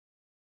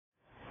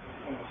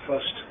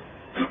First,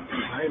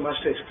 I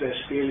must express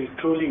really,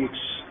 truly,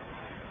 it's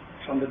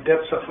from the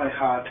depths of my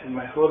heart and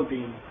my whole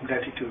being,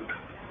 gratitude.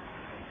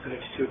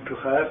 Gratitude to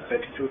her,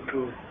 gratitude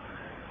to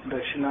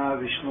Darshana,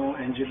 Vishnu,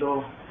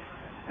 Angelo,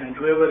 and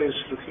whoever is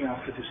looking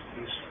after this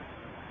place.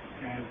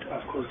 And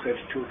of course,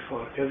 gratitude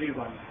for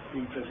everyone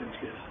being present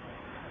here.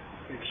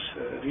 It's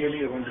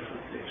really a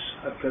wonderful place.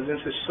 Her presence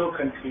is so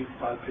concrete,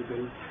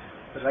 palpable,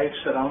 right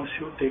surrounds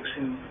you, takes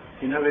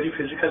in a very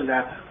physical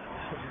lap.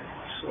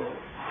 So,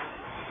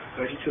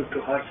 gratitude to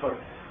her for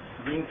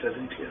being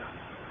present here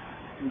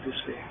in this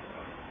way.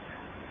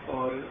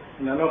 For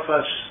none of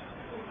us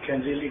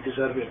can really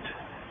deserve it.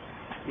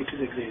 It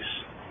is a grace.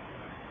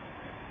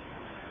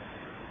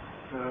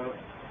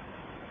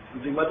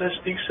 The mother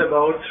speaks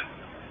about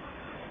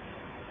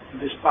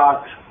this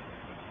path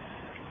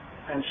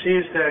and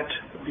says that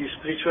the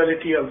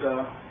spirituality of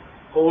the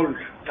old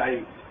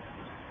type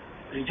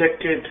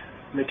rejected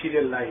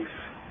material life.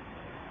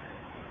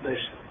 The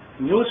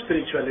new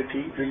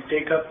spirituality will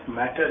take up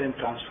matter and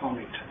transform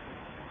it.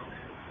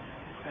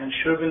 And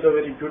Sri Aurobindo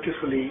very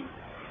beautifully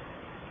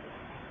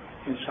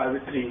in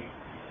Savitri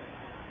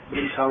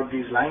brings out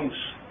these lines.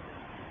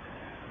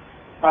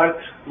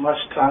 Earth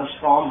must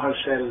transform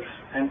herself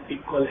and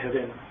equal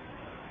heaven,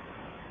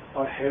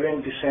 or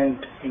heaven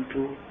descend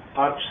into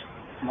earth's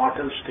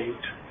mortal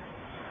state.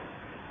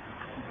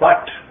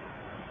 But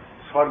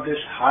for this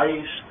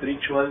high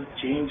spiritual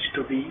change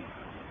to be,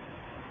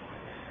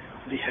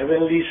 the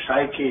heavenly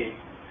psyche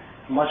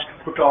must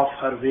put off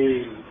her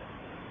veil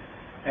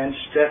and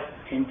step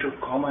into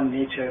common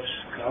nature's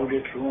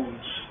crowded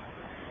rooms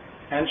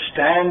and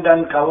stand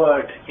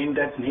uncovered in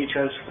that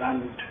nature's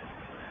front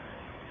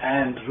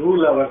and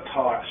rule our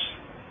thoughts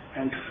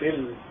and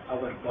fill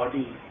our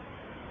body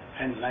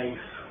and life.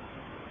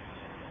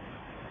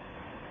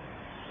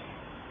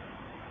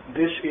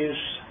 This is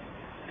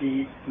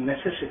the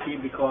necessity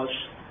because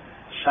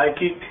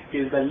psychic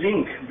is the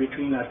link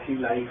between earthly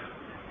life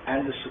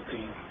and the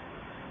Supreme.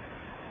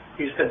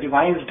 It's the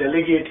Divine's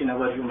delegate in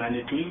our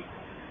humanity.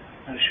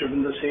 And Sri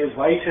Aurobindo says,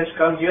 why it has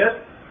come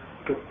here?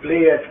 To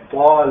play at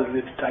ball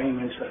with time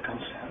and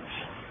circumstance.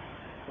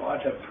 What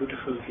a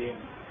beautiful game.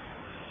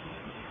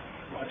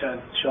 What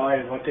a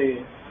joy, what a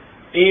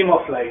aim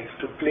of life,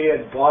 to play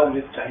at ball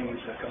with time and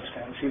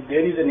circumstance. If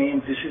there is an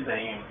aim, this is the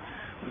aim,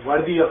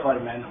 worthy of our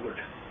manhood.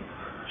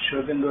 Sri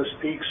Aurobindo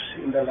speaks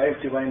in the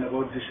Life Divine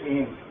about this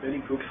aim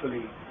very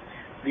beautifully.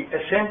 The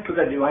ascent to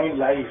the divine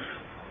life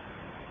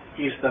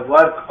is the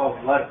work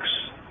of works,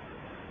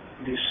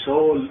 the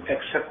sole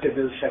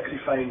acceptable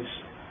sacrifice,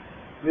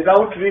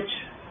 without which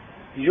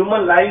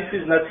human life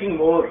is nothing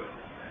more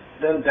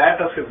than that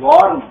of a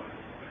worm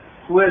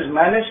who has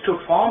managed to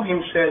form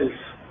himself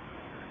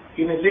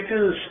in a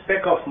little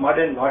speck of mud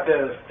and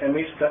water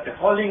amidst the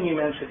appalling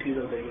immensities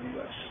of the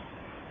universe.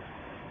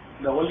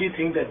 The only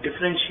thing that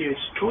differentiates,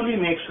 truly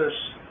makes us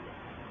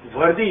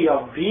worthy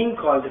of being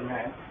called a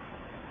man,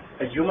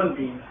 a human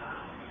being,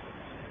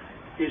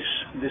 is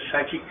this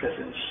psychic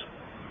presence.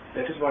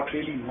 That is what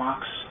really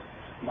mark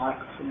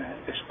of a man,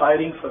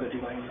 aspiring for the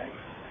divine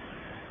life.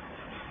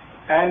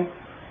 And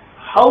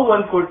how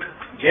one could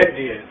get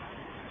there?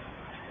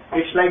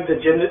 It's like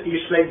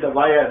the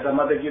wire. The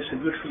mother gives a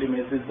beautiful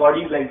image. This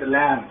body is like the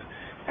lamp,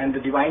 and the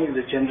divine is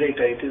the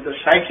generator. It is the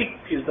psychic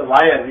is the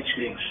wire which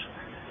links.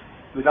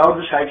 Without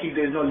the psychic,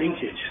 there is no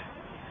linkage.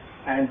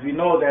 And we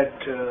know that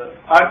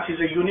Earth is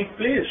a unique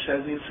place,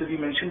 as we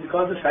mentioned,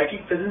 because the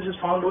psychic presence is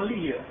found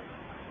only here.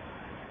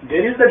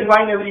 There is the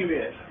divine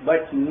everywhere,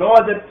 but no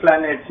other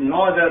planet,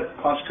 no other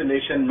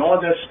constellation, no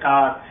other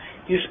star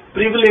is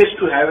privileged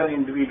to have an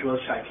individual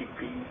psychic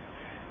being.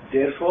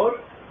 Therefore,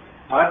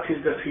 Earth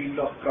is the field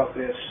of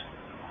progress.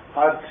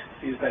 Earth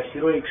is the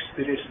heroic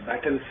spirit's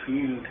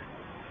battlefield,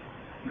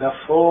 the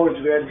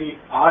forge where the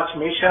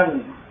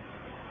archmason,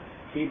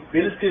 he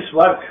built this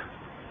work.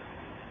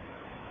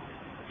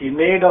 He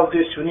made of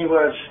this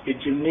universe a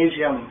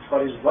gymnasium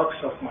for his works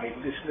of might.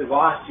 This is a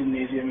vast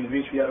gymnasium in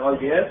which we are all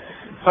here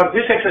for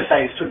this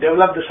exercise, to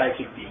develop the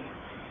psychic being.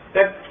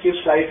 That gives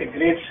life a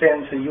great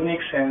sense, a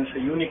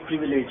unique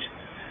privilege,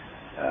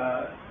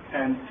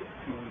 and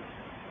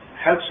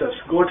helps us,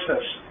 goads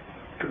us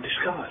to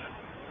discover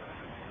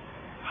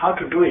how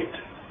to do it.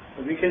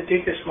 We can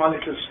take a small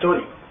little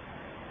story.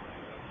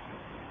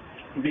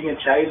 Being a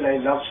child,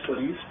 I love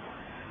stories,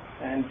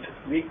 and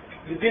this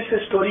is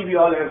a story we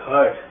all have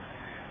heard.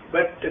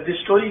 But this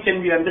story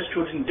can be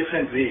understood in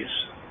different ways.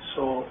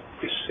 So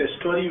it's a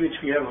story which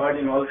we have heard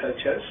in all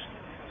cultures,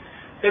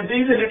 that there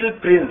is a little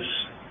prince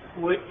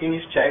who in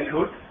his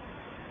childhood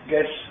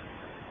gets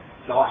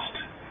lost.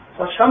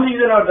 For some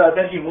reason or the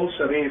other, he moves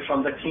away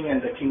from the king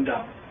and the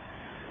kingdom,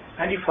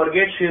 and he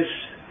forgets his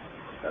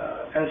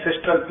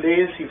ancestral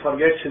place, he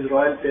forgets his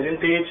royal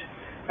parentage,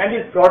 and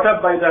is brought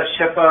up by the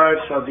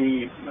shepherds or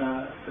the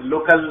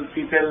local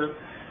people,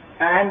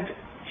 and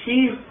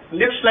he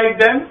lives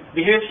like them,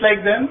 behaves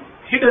like them.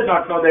 He does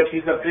not know that he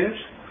is a prince.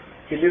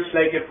 He lives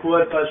like a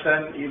poor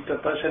person. If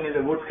the person is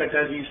a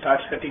woodcutter, he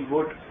starts cutting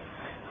wood.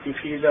 If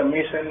he is a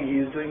mason,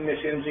 he is doing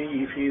masonry.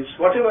 If he is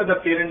whatever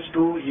the parents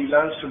do, he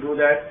learns to do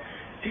that.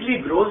 till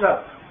he grows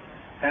up,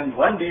 and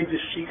one day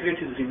this secret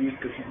is revealed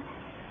to him,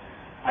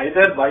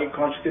 either by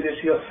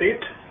conspiracy of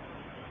fate,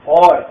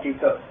 or if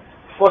the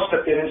first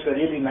appearance were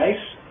really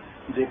nice,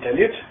 they tell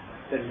it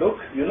that, look,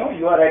 you know,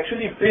 you are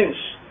actually prince,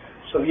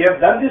 so we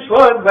have done this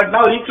work, but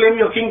now reclaim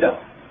your kingdom.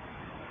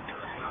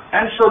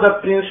 And so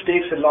the prince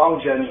takes a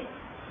long journey,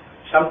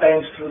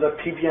 sometimes through the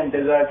Theban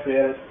desert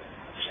where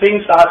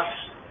Sphinx asks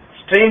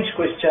strange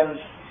questions,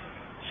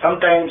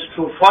 sometimes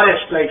through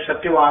forest like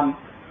Satyavan,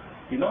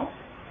 you know,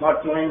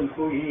 not knowing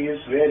who he is,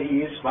 where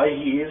he is, why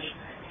he is.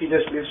 He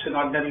just lives an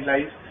ordinary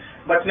life.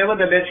 But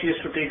nevertheless, he has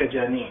to take a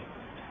journey.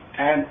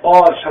 And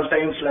or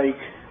sometimes like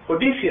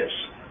Odysseus,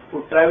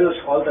 who travels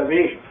all the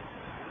way.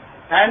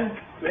 And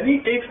when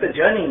he takes the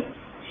journey,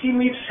 he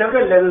meets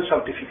several levels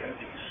of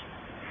difficulties.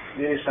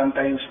 There is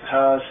sometimes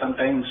thirst,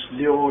 sometimes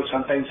lure,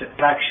 sometimes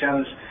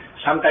attractions,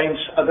 sometimes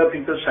other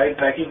people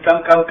sidetracking,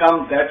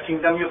 come, that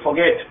kingdom you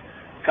forget,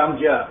 come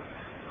here,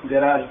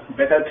 there are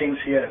better things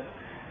here.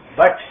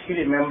 But he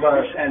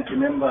remembers and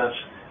remembers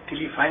till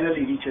he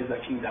finally reaches the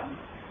kingdom.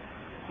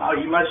 Now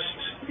he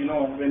must, you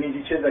know, when he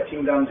reaches the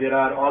kingdom, there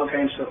are all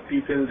kinds of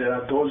people, there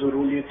are those who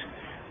rule it,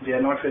 they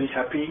are not very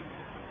happy,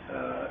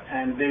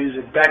 and there is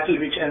a battle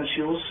which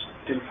ensues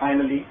till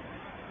finally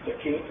the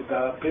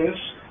prince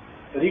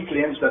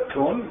reclaims the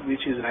throne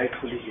which is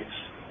rightfully his.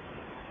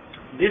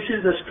 This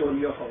is the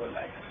story of our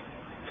life.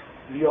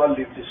 We all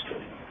live this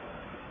story.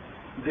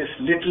 This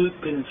little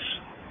prince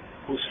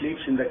who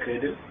sleeps in the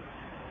cradle,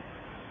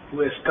 who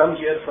has come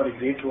here for a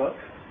great work,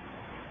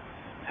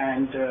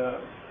 and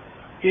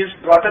is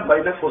brought up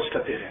by the first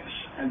appearance.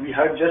 And we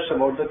heard just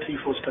about the three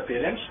first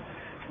appearance.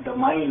 The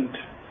mind,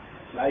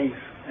 life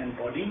and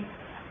body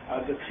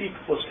are the three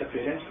first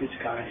appearance which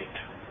guide it.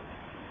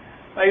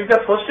 Now if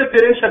the first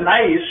appearance are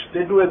nice,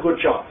 they do a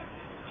good job.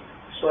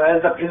 So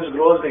as the prince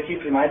grows, they keep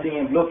reminding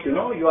him, look, you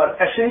know, you are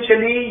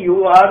essentially,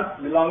 you are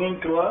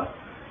belonging to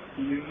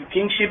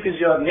kingship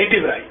is your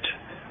native right.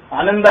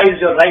 Ananda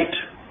is your right.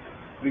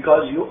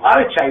 Because you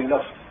are a child of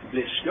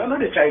bliss. You are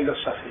not a child of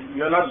suffering.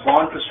 You are not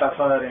born to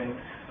suffer and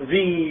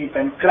weep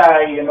and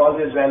cry and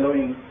always wallow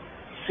in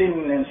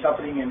sin and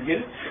suffering and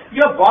guilt.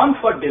 You are born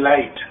for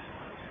delight.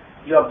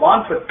 You are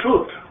born for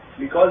truth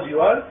because you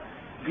are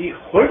the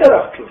holder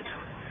of truth.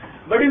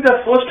 But if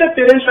the first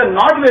appearance are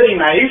not very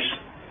nice,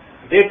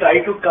 they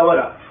try to cover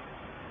up.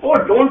 Oh,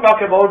 don't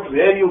talk about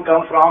where you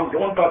come from.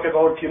 Don't talk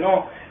about, you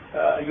know,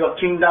 your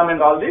kingdom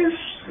and all this.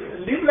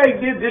 Live like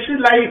this. This is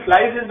life.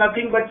 Life is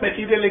nothing but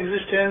material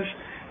existence.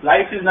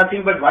 Life is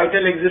nothing but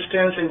vital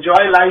existence. Enjoy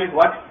life.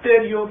 What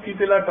you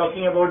people are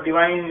talking about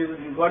divine,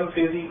 you've gone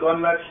crazy,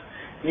 gone nuts,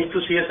 need to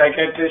see a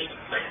psychiatrist.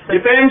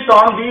 Depends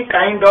on the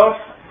kind of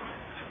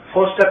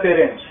first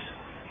appearance.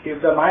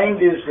 If the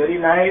mind is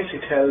very nice,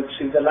 it helps.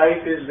 If the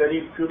life is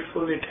very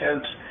beautiful, it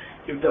helps.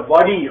 If the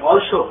body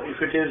also, if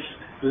it is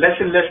less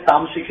and less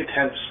tamasic, it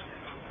helps.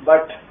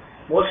 But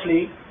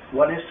mostly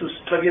one has to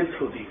struggle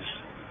through these.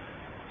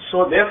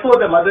 So therefore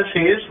the mother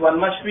says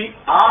one must be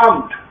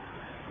armed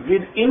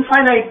with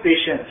infinite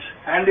patience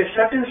and a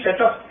certain set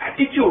of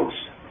attitudes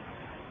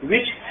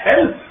which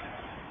help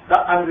the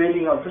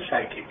unveiling of the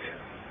psychic.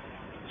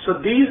 So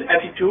these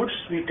attitudes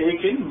we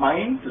take in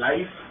mind,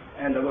 life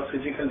and our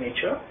physical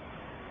nature,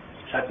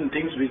 certain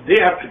things which they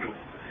have to do,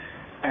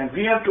 and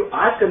we have to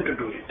ask them to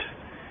do it.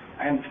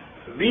 And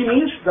we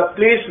means the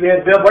place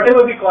where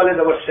whatever we call as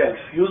our self,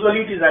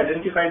 usually it is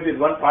identified with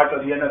one part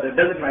or the another,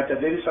 doesn't matter.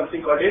 There is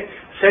something called a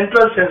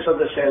central sense of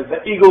the self,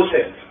 the ego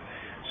self.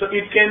 So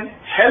it can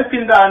help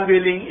in the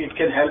unveiling, it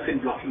can help in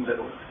blocking the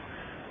road.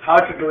 How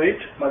to do it?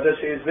 Mother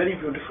says very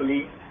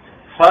beautifully,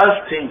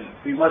 first thing,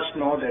 we must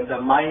know that the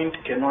mind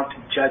cannot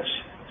judge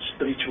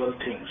spiritual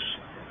things.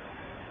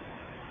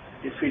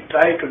 If we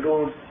try to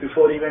do,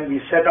 before even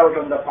we set out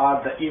on the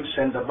path, the ifs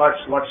and the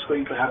buts, what's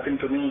going to happen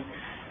to me,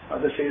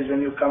 Mother says when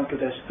you come to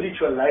the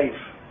spiritual life,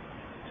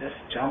 just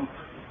jump.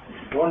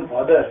 Don't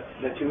bother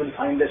that you will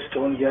find a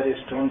stone here, a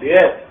stone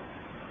there.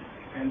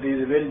 And there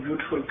is a very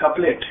beautiful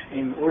couplet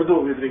in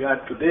Urdu with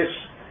regard to this,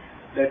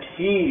 that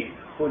he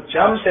who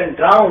jumps and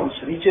drowns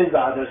reaches the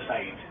other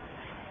side.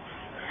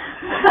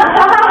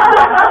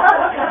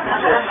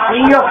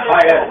 Sea of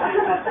fire.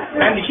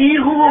 And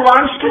he who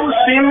wants to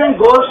swim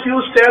goes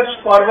few steps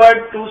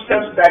forward, 2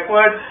 steps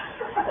backward,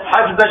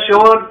 hugs the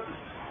shore,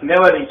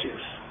 never reaches.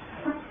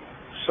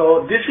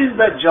 So this is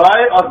the joy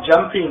of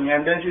jumping,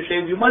 and then she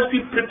says you must be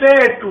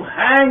prepared to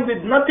hang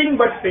with nothing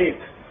but faith.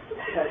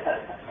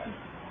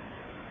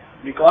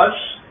 Because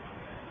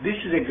this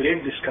is a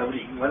great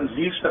discovery. One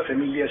leaves the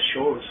familiar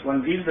shores,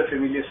 one leaves the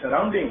familiar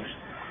surroundings,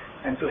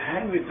 and to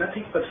hang with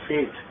nothing but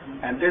faith.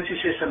 And then she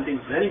says something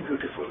very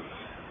beautiful.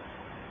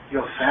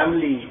 Your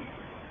family,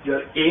 your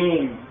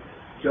aim,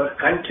 your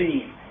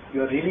country,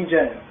 your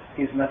religion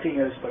is nothing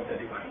else but the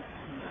divine.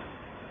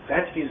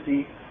 That is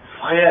the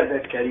fire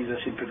that carries us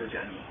into the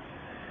journey.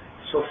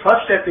 So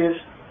first step is,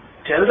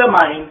 tell the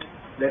mind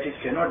that it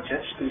cannot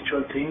judge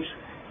spiritual things.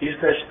 Is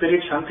the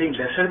spirit something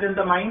lesser than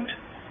the mind?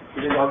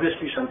 It is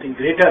obviously something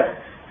greater.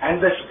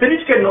 And the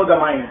spirit can know the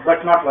mind,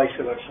 but not vice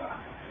versa.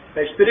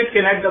 The spirit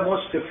can at the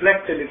most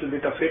reflect a little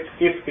bit of it,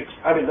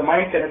 the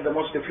mind can at the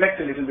most reflect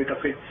a little bit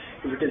of it,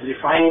 if it is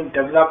refined,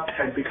 developed,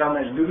 had become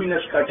a luminous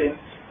curtain,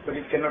 but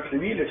it cannot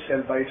reveal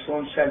itself by its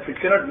own self, it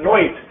cannot know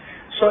it.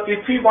 So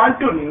if we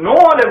want to know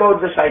all about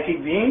the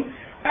psychic being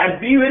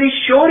and be very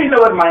sure in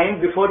our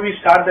mind before we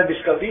start the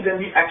discovery, then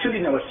we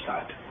actually never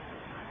start.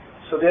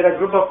 So there are a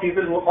group of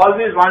people who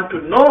always want to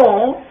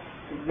know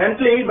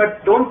mentally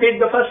but don't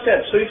take the first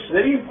step. So it's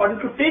very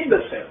important to take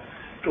the step,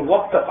 to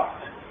walk the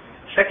path.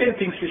 Second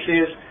thing she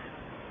says,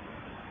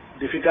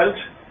 difficult,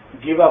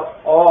 give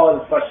up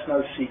all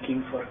personal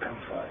seeking for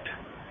comfort.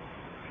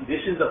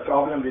 This is the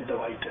problem with the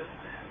vital,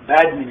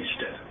 bad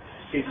minister.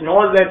 It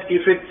knows that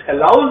if it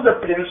allows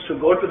the prince to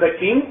go to the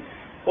king,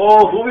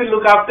 oh, who will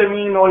look after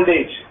me in old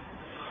age?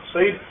 So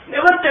it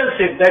never tells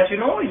it that,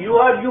 you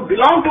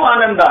belong to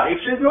Ananda.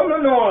 It says,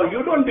 no,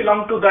 you don't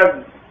belong to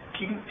the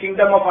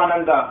kingdom of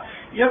Ananda.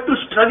 You have to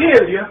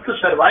struggle, you have to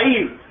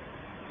survive.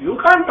 You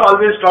can't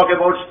always talk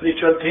about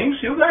spiritual things.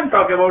 You can't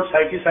talk about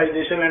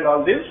psychicization and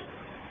all this.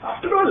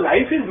 After all,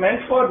 life is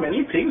meant for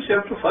many things.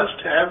 You have to first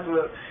have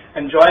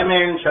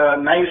enjoyments, a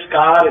nice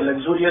car, a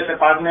luxurious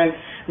apartment,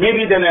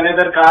 maybe then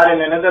another car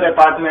and another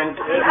apartment.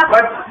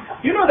 But,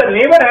 the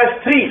neighbor has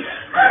 3.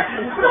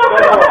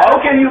 So how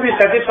can you be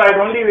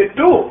satisfied only with 2?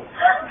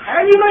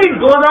 And, it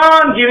goes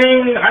on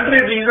giving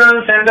 100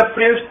 reasons and the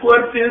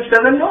poor prince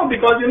doesn't know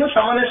because,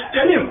 someone has to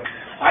tell him.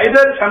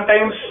 Either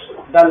sometimes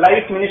the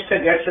life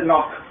minister gets a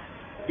knock.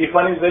 If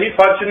one is very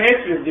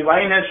fortunate, if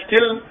divine has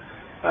still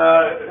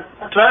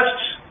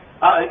trusts,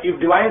 if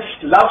divine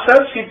loves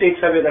us, he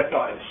takes away the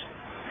toys.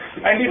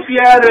 And if we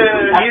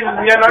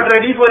are not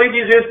ready for it,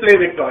 he says play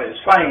with toys.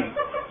 Fine.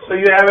 So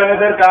you have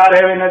another car,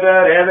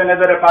 have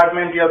another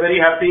apartment, you are very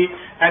happy,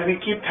 and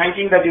we keep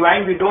thanking the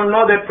divine. We don't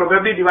know that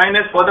probably divine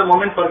has for the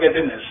moment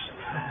forgetfulness.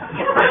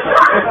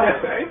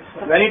 Right?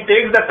 When he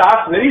takes the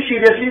task very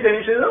seriously,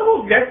 then he says,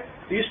 oh, get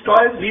these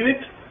toys, leave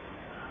it.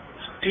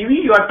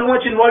 TV, you are too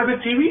much involved with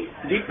TV,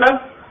 declug.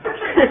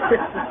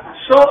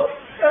 So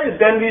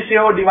then we say,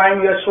 oh divine,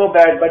 we are so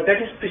bad, but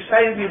that is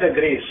precisely the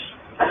grace.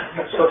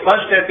 So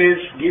first step is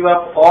give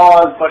up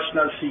all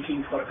personal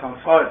seeking for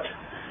comfort.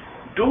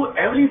 Do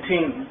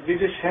everything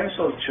with a sense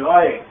of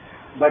joy,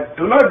 but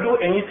do not do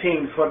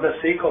anything for the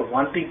sake of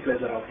wanting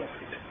pleasure out of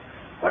it.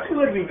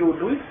 Whatever we do it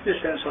with a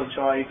sense of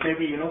joy. It may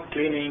be,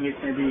 cleaning, it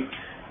may be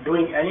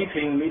doing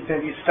anything, it may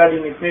be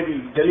studying, it may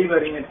be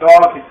delivering a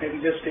talk, it may be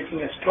just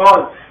taking a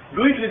stroll.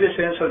 Do it with a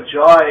sense of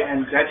joy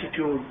and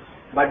gratitude,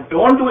 but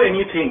don't do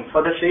anything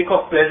for the sake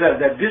of pleasure,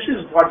 that this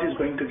is what is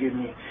going to give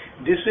me.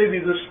 This way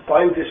we will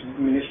spoil this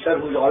minister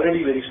who is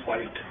already very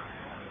spoiled.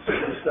 So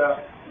this is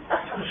the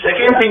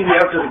second thing we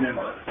have to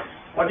remember.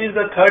 What is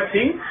the third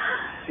thing?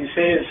 He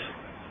says,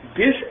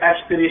 this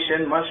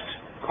aspiration must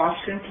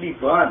constantly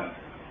burn.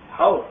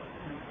 How?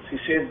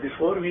 He says,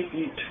 before we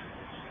eat,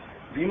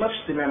 we must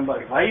remember,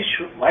 why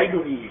do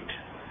we eat?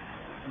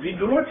 We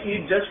do not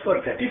eat just for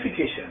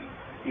gratification.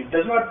 It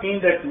does not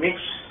mean that mix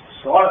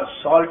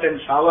salt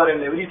and sour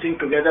and everything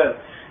together.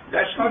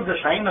 That's not the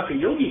sign of a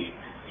yogi.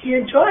 He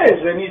enjoys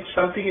when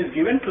something is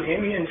given to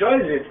him, he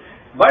enjoys it.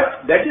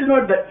 But that is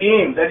not the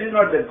aim, that is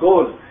not the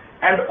goal.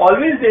 And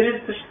always there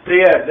is this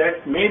prayer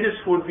that may this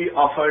food be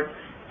offered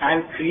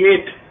and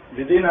create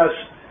within us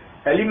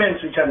elements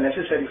which are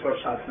necessary for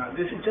sadhana.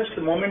 This is just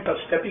a moment of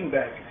stepping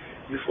back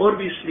before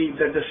we sleep,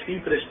 that the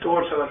sleep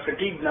restores our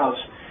fatigued nerves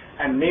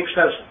and makes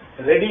us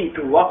ready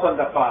to walk on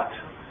the path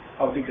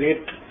of the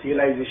great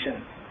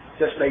realization.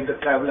 Just like the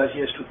traveler,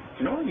 he has to,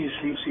 he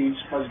sleeps, he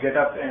must get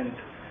up, and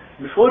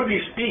before we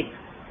speak,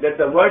 that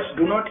the words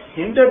do not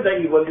hinder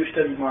the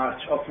evolutionary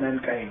march of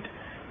mankind,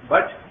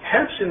 but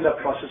helps in the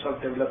process of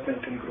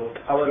development and growth,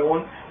 our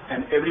own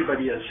and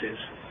everybody else's.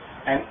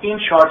 And in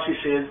short, he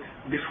says,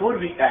 before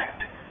we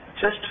act,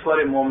 just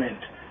for a moment,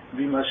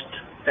 we must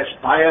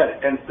aspire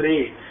and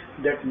pray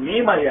that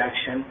may my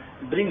action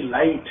bring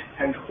light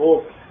and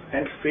hope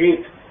and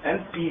faith and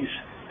peace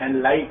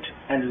and light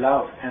and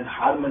love and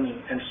harmony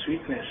and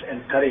sweetness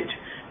and courage,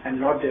 and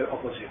not their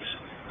opposites.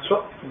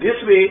 So this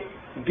way,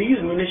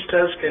 these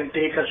ministers can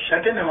take a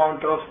certain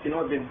amount of,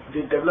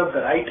 they develop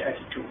the right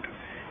attitude.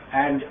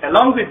 And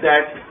along with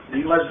that,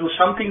 we must do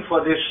something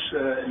for this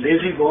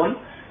lazy bone,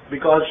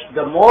 because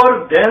the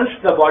more dense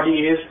the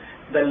body is,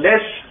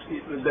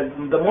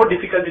 the more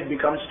difficult it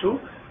becomes to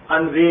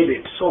unveil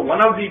it. So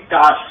one of the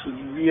tasks,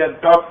 we have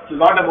talked a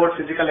lot about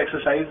physical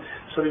exercise,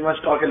 so we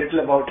must talk a little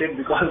about it,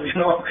 because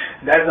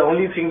that's the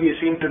only thing we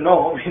seem to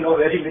know. We know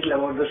very little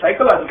about the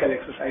psychological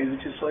exercise,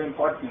 which is so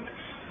important.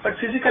 But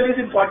physical is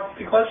important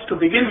because, to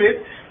begin with,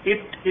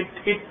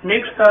 it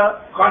makes the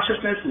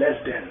consciousness less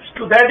dense.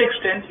 To that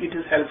extent, it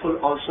is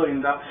helpful also in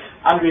the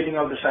unveiling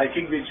of the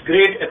psychic, which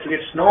great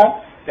athletes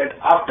know that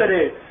after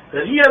a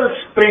real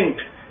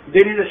sprint,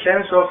 there is a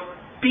sense of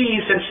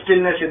peace and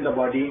stillness in the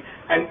body,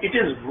 and it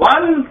is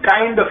one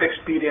kind of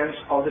experience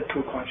of the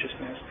true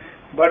consciousness.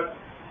 But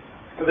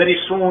very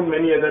soon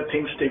many other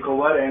things take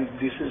over, and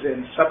this is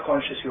in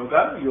subconscious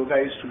yoga. Yoga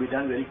is to be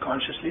done very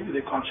consciously with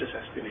a conscious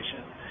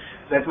aspiration.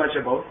 That much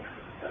about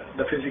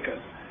the physical.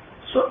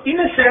 So in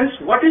a sense,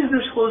 what is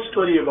this whole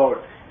story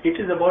about? It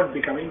is about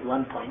becoming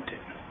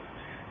one-pointed.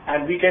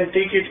 And we can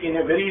take it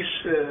in a very,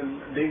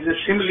 there is a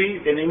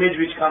simile, an image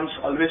which comes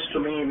always to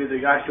me with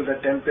regard to the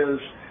temples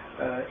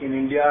in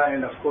India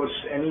and of course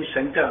any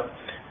center,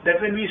 that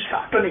when we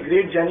start on a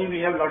great journey, we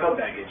have a lot of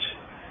baggage.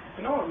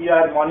 You know, we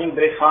are morning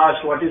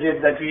breakfast, what is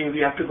it that we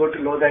have to go to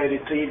Lodai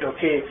retreat,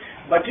 okay.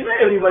 But you know,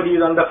 everybody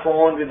is on the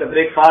phone with the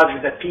breakfast,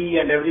 with the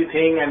tea and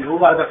everything, and who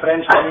are the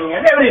friends coming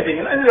and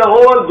everything, you know, it's a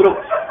whole group.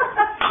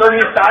 So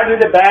we start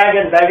with a bag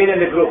and baggage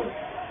and a group.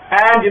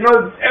 And you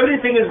know,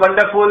 everything is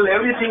wonderful,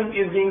 everything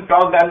is being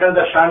talked under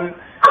the sun,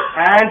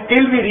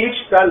 until we reach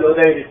the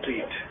Lodai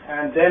retreat.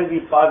 And then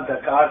we park the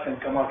cars and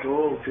come out,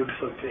 oh,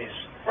 beautiful place.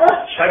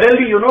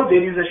 Suddenly, you know,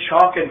 there is a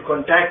shock and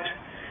contact.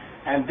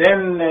 And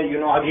then, you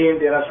know, again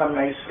there are some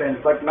nice friends.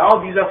 But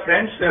now these are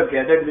friends who have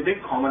gathered with a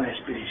common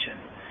aspiration.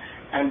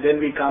 And then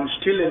we come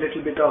still a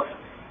little bit of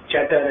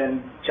chatter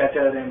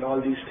and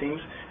all these things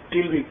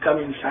till we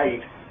come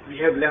inside. We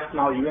have left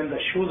now even the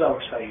shoes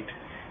outside.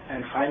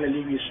 And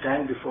finally we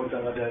stand before the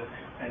mother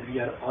and we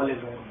are all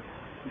alone.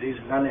 There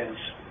is none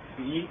else.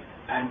 We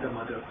and the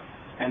mother.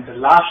 And the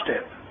last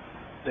step,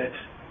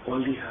 that's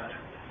only her.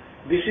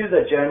 This is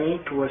the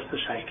journey towards the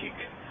psychic.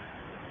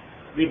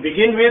 We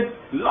begin with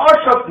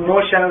lots of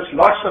notions,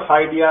 lots of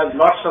ideas,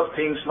 lots of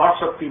things,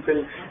 lots of people.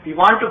 We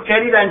want to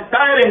carry the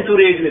entire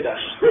entourage with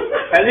us.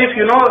 As if,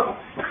 you know,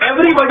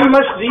 everybody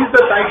must reach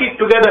the psychic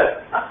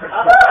together.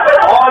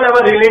 All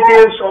our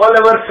relatives, all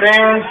our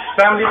friends,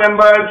 family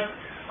members,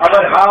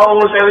 our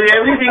house,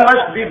 everything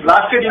must be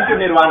blasted into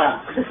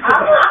nirvana.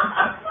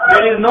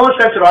 There is no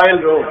such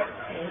royal road.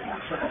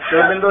 Sri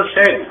Aurobindo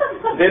said,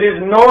 there is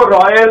no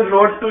royal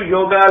road to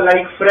yoga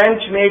like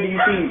French made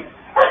easy.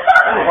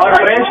 Or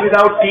French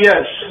without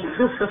tears.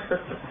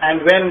 And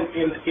when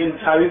in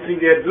Savitri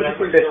their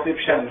beautiful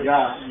description,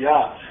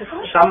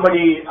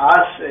 somebody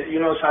asks, you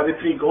know,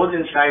 Savitri goes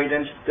inside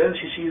and then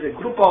she sees a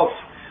group of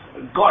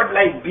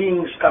godlike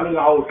beings coming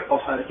out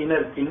of her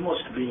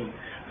inmost being.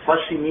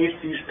 First she meets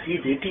these three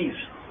deities,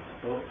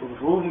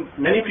 whom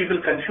many people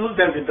confuse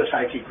them with the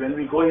psychic. When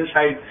we go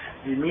inside,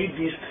 we meet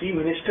these three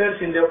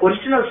ministers in their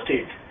original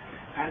state.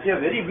 And they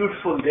are very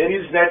beautiful. There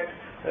is that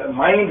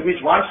mind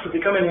which wants to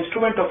become an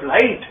instrument of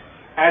light,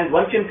 and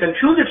one can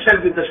confuse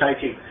itself with the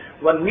psychic.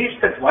 One meets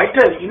that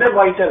vital, inner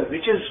vital,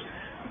 which is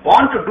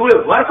born to do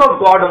a work of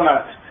God on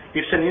earth.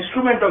 It's an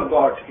instrument of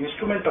God,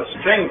 instrument of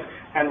strength,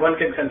 and one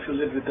can confuse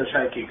it with the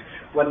psychic.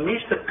 One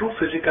meets the true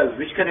physical,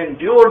 which can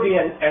endure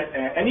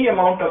any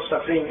amount of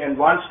suffering and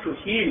wants to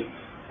heal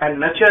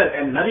and nurture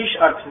and nourish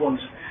earth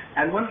wounds,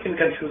 and one can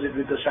confuse it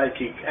with the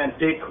psychic and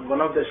take one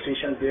of the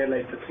stations there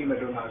like the three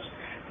Madonnas.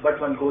 But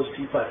one goes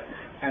deeper.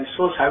 And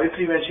so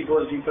Savitri, when she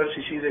goes deeper,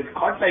 she sees a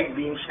godlike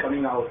beings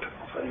coming out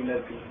of her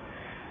inner being.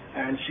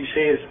 And she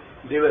says,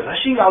 they were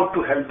rushing out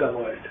to help the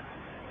world.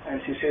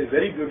 And she says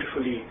very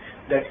beautifully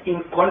that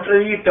in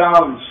contrary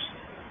terms,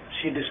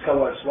 she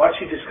discovers. What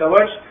she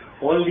discovers?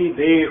 Only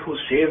they who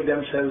save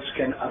themselves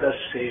can others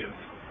save.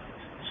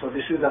 So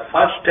this is the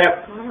first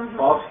step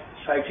of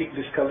psychic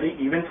discovery,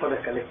 even for the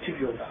collective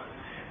yoga.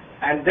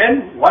 And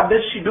then what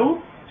does she do?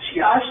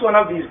 She asks one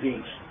of these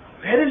beings,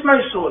 where is my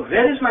soul?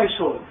 Where is my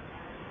soul?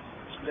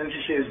 Then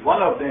she says,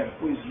 one of them,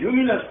 who is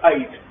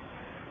luminous-eyed,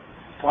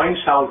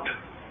 points out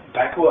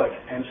backward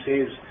and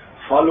says,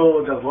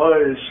 follow the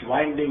world's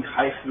winding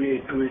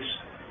highway to its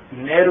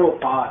narrow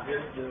path.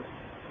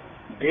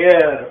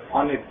 There,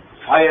 on a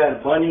fire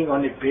burning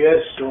on a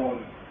bare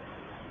stone,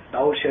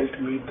 thou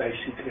shalt meet thy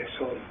secret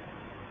soul.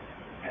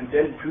 And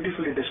then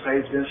beautifully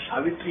describes this.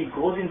 Savitri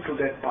goes into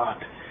that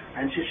path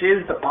and she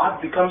says the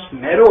path becomes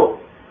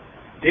narrow.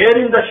 There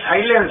in the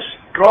silence,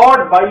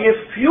 trod by a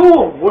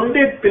few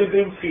wounded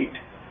pilgrim feet.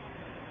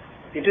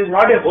 It is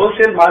not a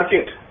wholesale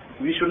market.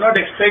 We should not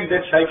expect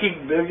that psychic,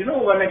 you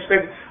know, one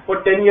expects, for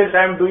 10 years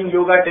I am doing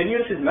yoga, 10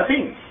 years is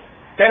nothing.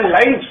 10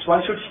 lives,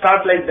 one should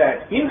start like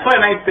that.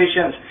 Infinite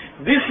patience.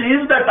 This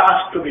is the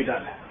task to be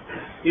done.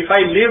 If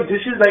I live,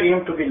 this is the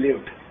aim to be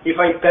lived. If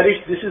I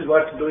perish, this is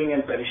worth doing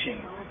and perishing.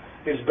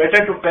 It's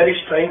better to perish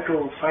trying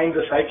to find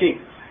the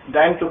psychic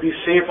than to be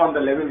safe on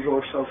the level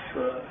roads of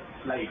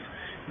life.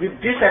 With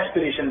this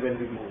aspiration when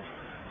we move,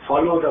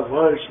 follow the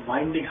world's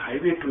winding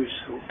highway to its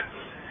root.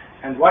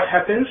 And what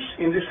happens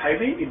in this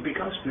highway? It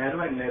becomes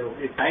narrow and narrow.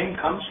 A time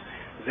comes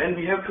when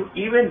we have to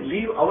even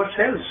leave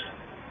ourselves.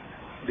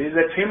 There is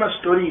that famous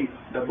story,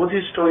 the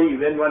Buddhist story,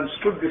 when one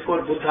stood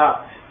before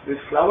Buddha with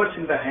flowers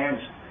in the hands,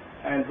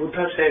 and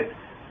Buddha said,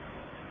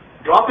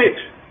 drop it.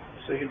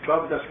 So he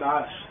dropped the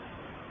flowers.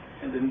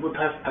 And then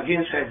Buddha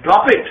again said,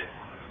 drop it.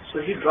 So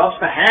he drops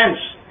the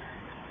hands.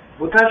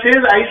 Buddha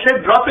says, I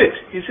said drop it.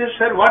 He says,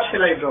 sir, what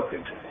shall I drop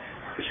it?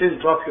 He says,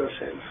 drop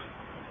yourself.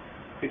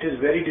 It is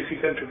very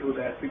difficult to do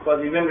that,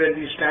 because even when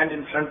we stand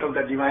in front of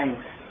the divine,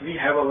 we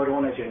have our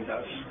own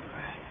agendas.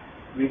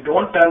 We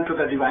don't turn to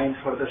the divine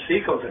for the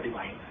sake of the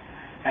divine.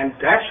 And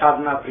that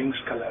sadhana brings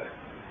color.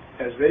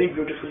 As very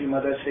beautifully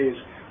Mother says,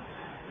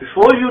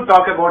 before you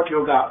talk about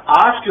yoga,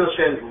 ask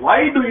yourself,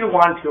 why do you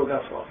want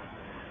yoga for?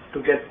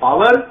 To get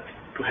power,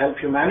 to help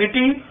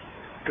humanity,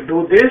 to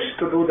do this,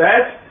 to do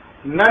that.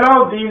 None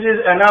of these is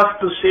enough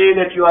to say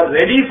that you are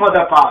ready for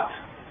the path.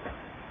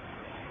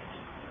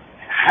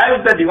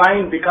 Has the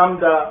divine become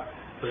the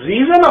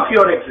reason of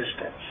your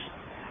existence?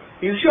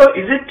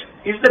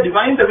 Is the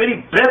divine the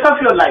very breath of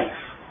your life?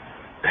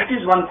 That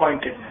is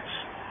one-pointedness.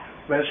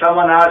 When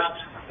someone asked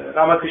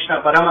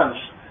Ramakrishna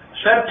Paramhans,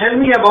 "Sir, tell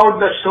me about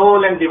the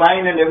soul and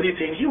divine and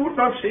everything," he would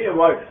not say a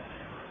word.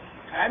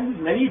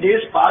 And many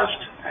days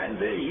passed, and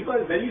he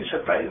was very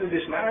surprised that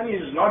this man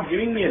is not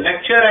giving me a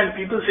lecture, and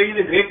people say he's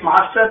a great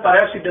master,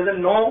 perhaps he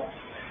doesn't know.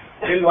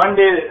 Till one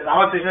day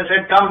Ramakrishna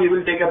said, "Come, we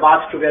will take a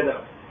bath together."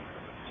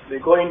 They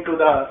go into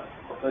the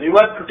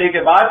river to take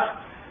a bath,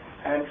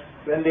 and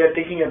when they are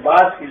taking a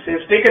bath, he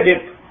says, "Take a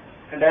dip."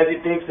 And as he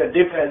takes the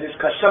dip, as is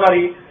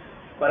customary,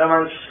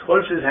 Paramhans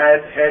holds his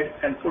head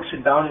and puts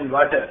it down in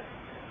water.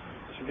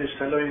 So this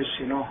fellow is,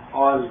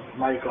 all,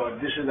 my God,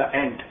 this is the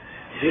end.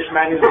 This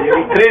man is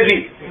really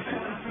crazy.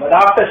 But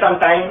after some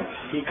time,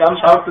 he comes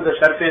out to the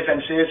surface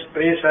and says,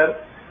 "Pray, sir,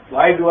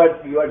 why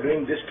you are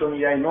doing this to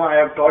me? I know I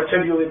have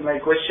tortured you with my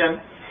question,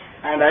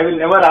 and I will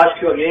never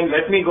ask you again.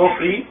 Let me go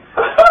free.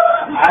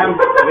 I am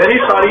very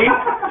sorry.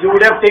 You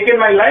would have taken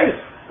my life."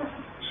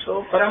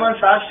 So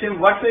Paramhans asked him,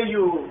 "What were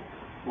you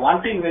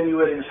wanting when you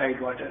were inside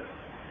water?"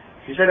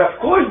 He said, "Of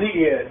course the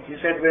air." He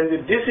said, "When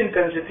with this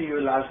intensity you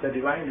will ask the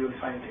divine, you will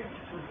find him."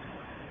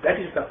 That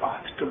is the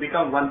path, to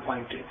become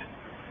one-pointed.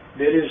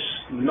 There is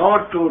no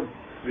two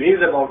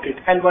ways about it,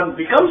 and one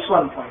becomes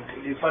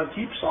one-pointed if one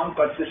keeps on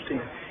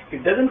persisting.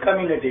 It doesn't come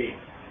in a day.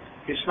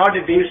 It's not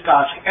a day's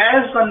task.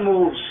 As one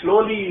moves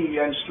slowly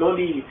and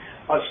slowly,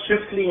 or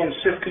swiftly and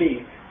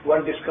swiftly,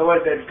 one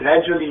discovers that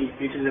gradually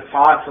it is a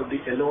path of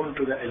the alone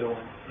to the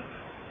alone.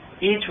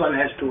 Each one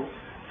has to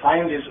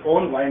find his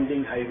own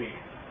winding highway.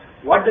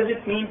 What does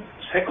it mean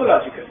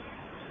psychologically?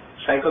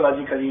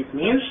 Psychologically it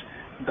means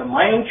the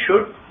mind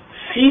should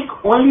seek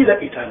only the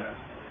eternal.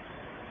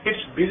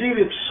 It's busy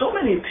with so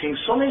many things,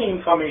 so many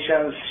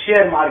information,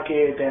 share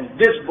market and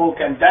this book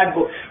and that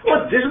book.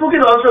 But this book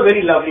is also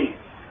very lovely.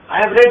 I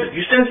have read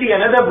recently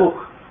another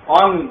book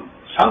on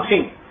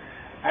something.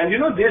 And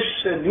this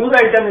news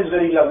item is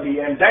very lovely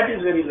and that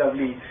is very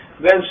lovely.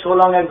 Well, so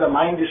long as the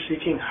mind is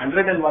seeking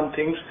 101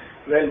 things,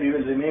 well, we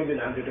will remain with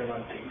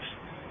 101 things.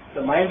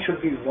 The mind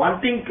should be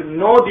wanting to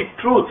know the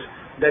truth,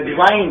 the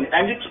divine,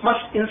 and it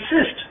must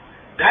insist.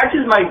 That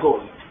is my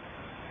goal.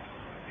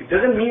 It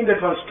doesn't mean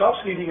that one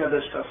stops reading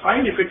other stuff.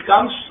 Fine, if it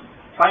comes,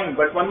 fine.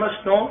 But one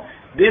must know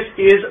this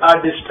is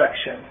our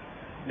distraction.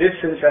 This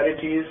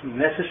sincerity is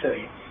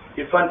necessary.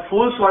 If one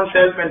fools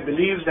oneself and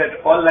believes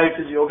that all life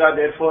is yoga,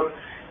 therefore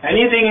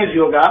anything is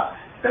yoga,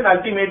 then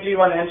ultimately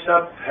one ends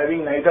up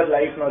having neither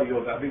life nor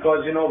yoga.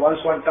 Because,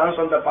 once one turns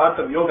on the path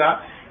of yoga,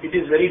 it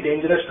is very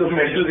dangerous to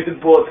meddle with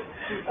both.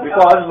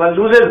 Because one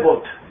loses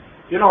both.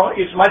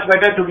 It's much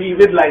better to be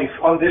with life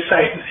on this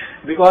side.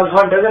 Because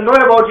one doesn't know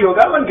about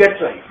yoga, one gets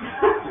life.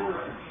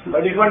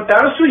 But if one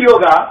turns to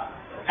yoga,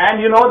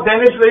 and then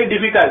it's very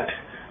difficult.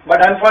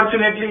 But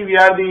unfortunately, we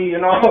are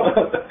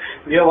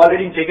we have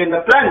already taken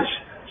the plunge.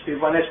 So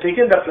if one has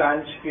taken the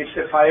plunge, it's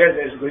a fire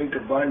that is going to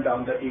burn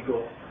down the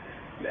ego.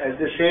 As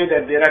they say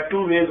that there are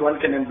two ways one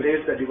can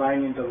embrace the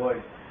divine in the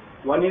world.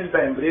 One is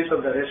the embrace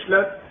of the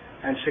wrestler,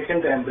 and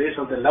second the embrace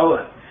of the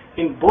lover.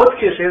 In both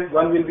cases,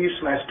 one will be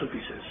smashed to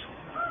pieces.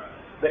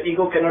 The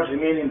ego cannot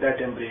remain in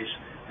that embrace.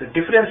 The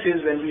difference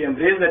is when we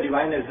embrace the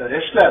divine as the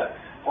wrestler,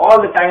 all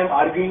the time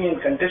arguing and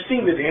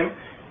contesting with him,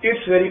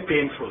 it's very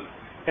painful.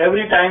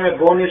 Every time a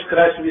bone is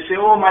crushed, we say,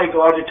 "Oh my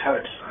God, it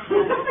hurts."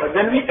 But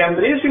when we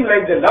embrace him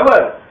like the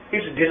lover,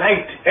 it's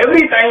delight.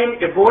 Every time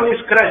a bone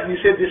is crushed, we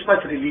say, "This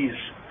much release.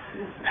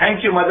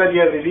 Thank you, Mother,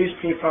 you have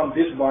released me from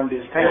this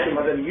bondage. Thank you,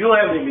 Mother, you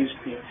have released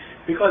me."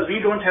 Because we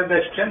don't have the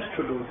strength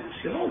to do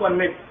this. One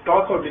may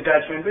talk of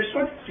detachment, but it's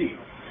not easy.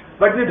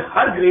 But with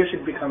her grace,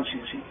 it becomes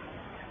easy.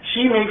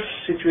 She makes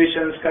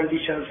situations,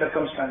 conditions,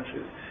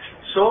 circumstances.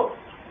 So,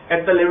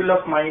 at the level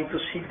of mind, to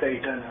seek the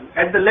eternal.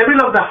 At the level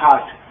of the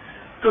heart,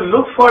 to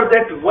look for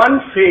that one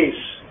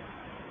face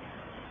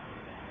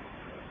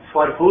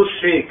for whose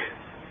sake,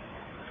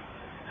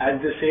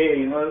 as they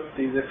say,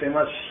 there is a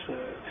famous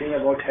thing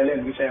about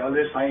Helen, which I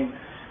always find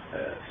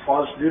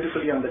falls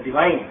beautifully on the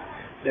divine,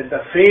 that the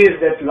face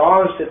that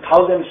launched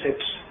 1,000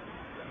 ships.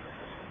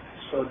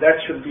 So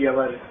that should be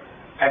our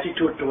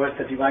attitude towards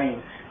the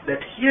divine, that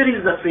here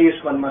is the face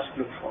one must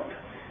look for.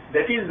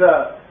 That is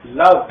the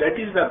love, that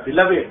is the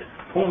beloved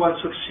whom one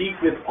should seek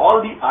with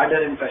all the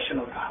ardor and passion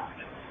of the heart.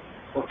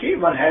 Okay,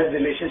 one has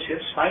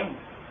relationships, fine.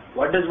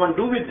 What does one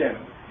do with them?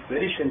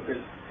 Very simple.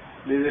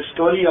 There is a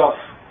story of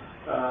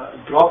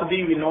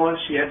Draupadi, we know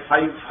she had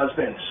 5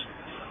 husbands.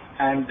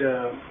 And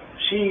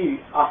she,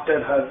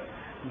 after her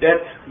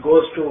death,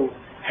 goes to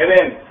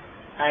heaven,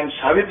 and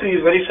Savitri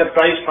is very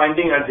surprised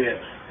finding her there.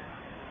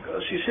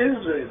 She says,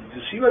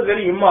 she was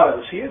very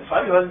immoral. She had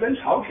 5 husbands.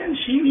 How can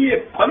she be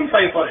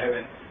qualified for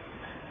heaven?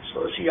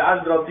 So she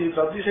asked Draupadi.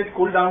 Draupadi said,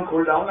 cool down.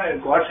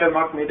 Gods have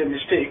not made a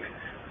mistake.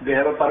 They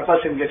have a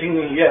purpose in getting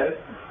me here.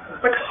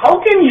 But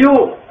how can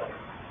you?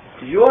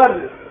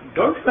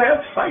 Don't you have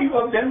 5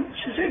 of them?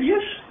 She said,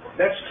 yes,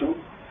 that's true.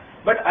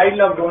 but I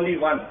loved only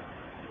one.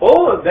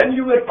 Oh, then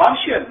you were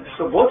partial.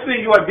 So both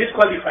ways you are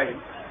disqualified.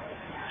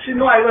 She said,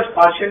 no, I was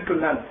partial to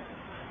none.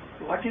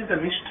 What is the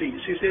mystery?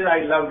 She says,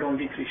 I loved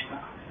only Krishna.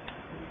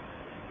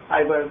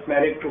 I was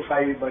married to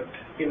 5, but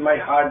in my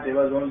heart there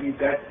was only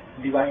that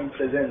divine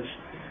presence.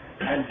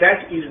 And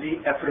that is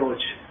the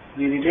approach.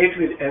 We relate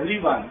with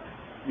everyone.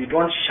 We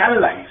don't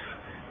shun life.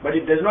 But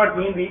it does not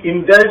mean we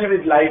indulge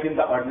with life in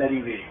the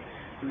ordinary way.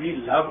 We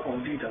love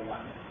only the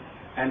one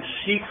and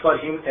seek for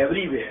him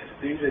everywhere.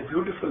 There is a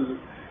beautiful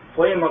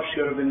poem of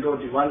Sri Aurobindo,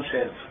 the One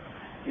Self.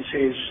 He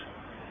says,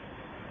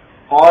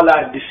 all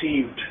are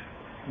deceived.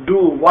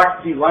 Do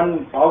what the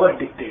one power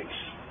dictates.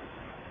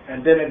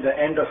 And then at the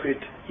end of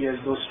it, he has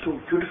those 2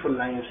 beautiful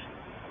lines.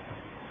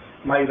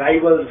 My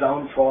rival's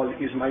downfall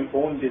is my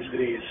own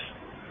disgrace.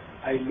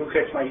 I look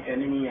at my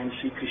enemy and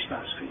see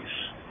Krishna's face.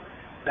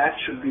 That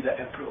should be the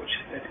approach,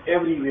 that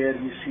everywhere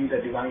we see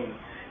the divine,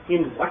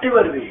 in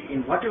whatever way,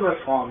 in whatever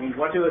form, in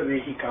whatever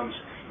way he comes.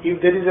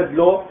 If there is a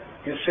blow,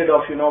 instead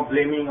of,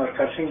 blaming or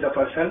cursing the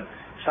person,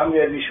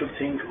 somewhere we should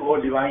think, oh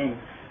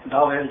divine,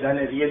 thou hast done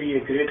really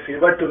a great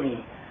favor to me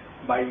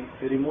by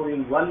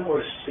removing one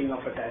more string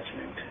of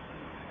attachment.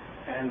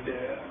 And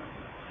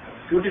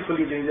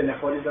beautifully there is an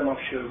aphorism of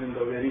Sri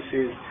Aurobindo where he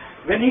says,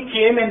 when he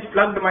came and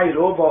plucked my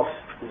robe of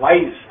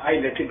vice,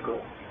 I let it go,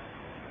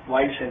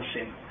 vice and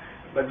sin.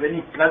 But when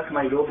he plucked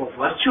my robe of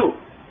virtue,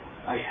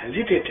 I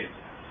hesitated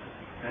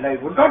and I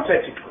would not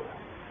let it go.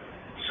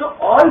 So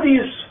all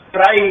these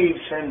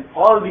prides and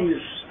all these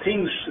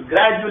things,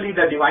 gradually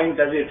the divine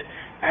does it.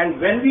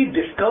 And when we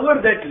discover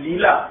that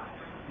Leela,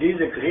 there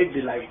is a great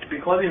delight,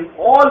 because in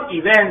all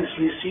events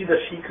we see the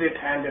secret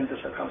hand and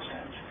the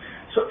circumstance.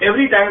 So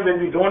every time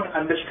when we don't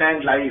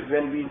understand life,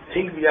 when we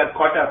think we are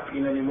caught up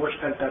in an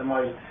emotional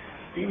turmoil,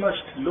 we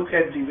must look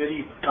at the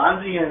very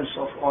transience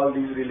of all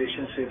these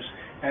relationships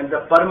and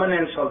the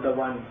permanence of the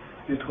one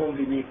with whom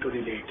we need to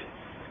relate.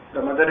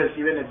 The mother has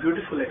given a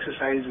beautiful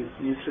exercise which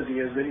Nilsadi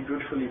has very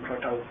beautifully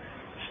brought out.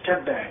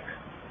 Step back,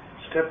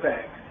 step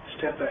back,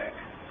 step back.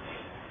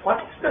 What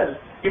is the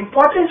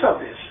importance of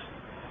this?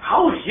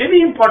 How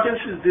really important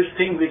is this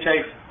thing which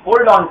I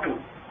hold on to,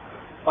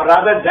 or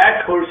rather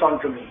that holds on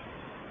to me?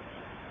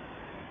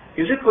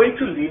 Is it going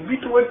to lead me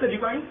towards the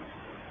divine?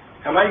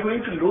 Am I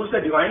going to lose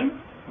the divine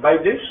by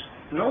this?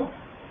 No.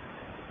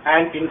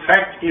 And in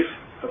fact, if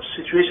a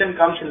situation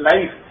comes in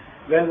life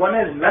when one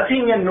has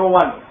nothing and no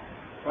one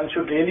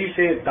should really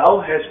say, thou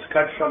hast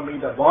cut from me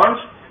the bonds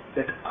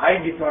that I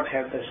did not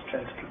have the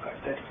strength to cut.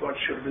 That is what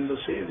Sri Aurobindo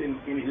says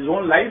in his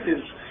own life,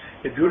 is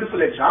a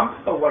beautiful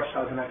example of what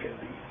sadhana can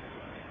be.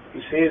 He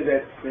says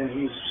that when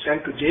he is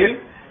sent to jail,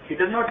 he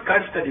does not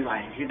curse the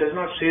divine. He does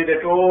not say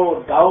that,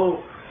 oh,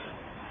 thou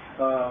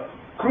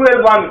cruel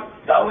one,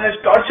 thou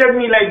hast tortured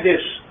me like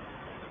this.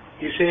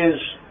 He says,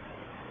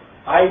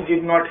 I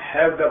did not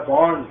have the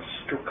bonds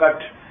to cut,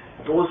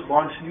 those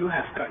bonds you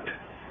have cut.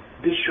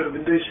 This Sri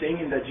Aurobindo is saying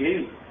in the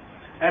jail.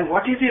 And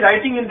what is he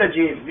writing in the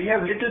jail? We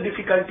have little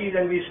difficulties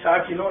and we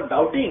start,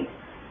 doubting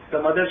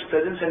the mother's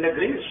presence and the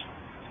grace.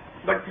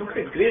 But look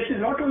at, grace is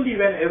not only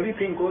when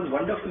everything goes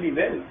wonderfully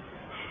well.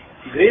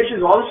 Grace is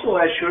also,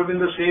 as Sri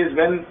Aurobindo says,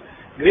 when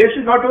grace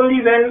is not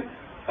only when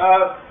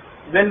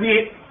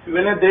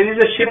there is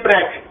a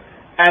shipwreck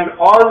and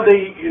all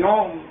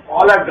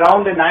are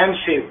drowned and I am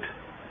saved.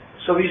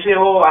 So we say,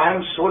 oh, I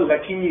am so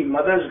lucky,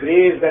 mother's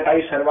grace that I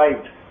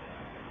survived.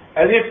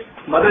 As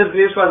if mother's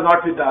grace was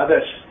not with the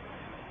others.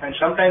 And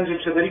sometimes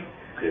it's a very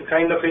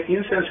kind of an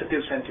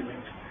insensitive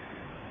sentiment.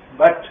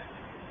 But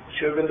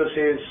Sri Aurobindo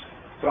says,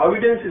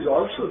 providence is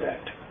also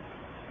that.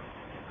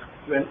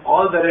 When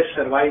all the rest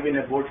survive in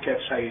a boat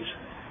capsize,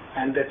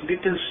 and that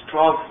little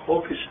straw of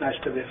hope is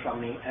snatched away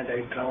from me and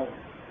I drown.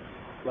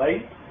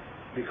 Why?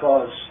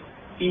 Because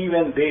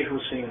even they who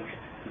sing,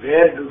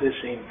 where do they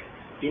sing?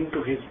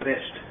 Into his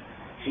breast.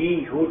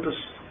 He who to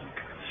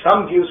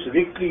some gives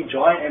victory,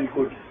 joy and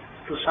good,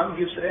 to some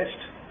gives rest.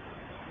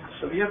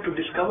 So we have to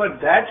discover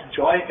that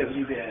joy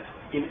everywhere,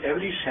 in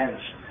every sense.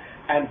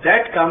 And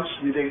that comes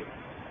with a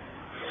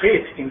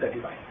faith in the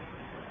divine.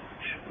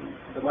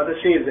 The mother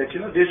says that,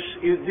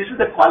 this is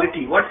the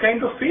quality. What kind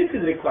of faith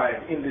is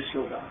required in this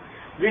yoga?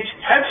 Which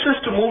helps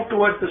us to move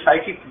towards the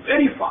psychic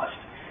very fast.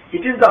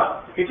 It is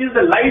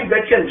the light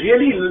that can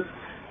really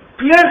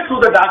pierce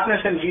through the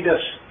darkness and lead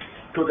us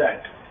to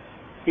that.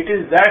 It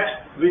is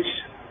that which,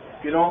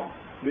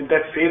 with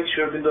that faith,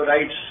 Sri Aurobindo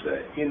writes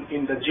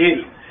in the jail,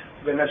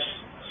 when a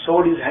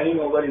sword is hanging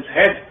over his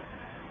head,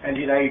 and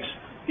he writes,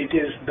 it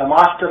is the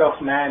master of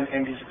man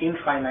and his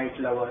infinite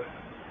lover.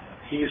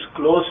 He is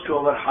close to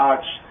our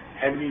hearts,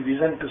 had we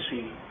vision to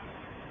see.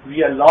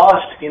 We are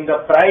lost in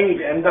the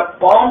pride and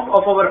the pomp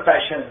of our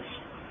passions.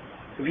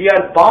 We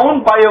are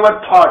bound by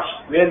our thoughts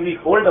where we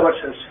hold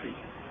ourselves free.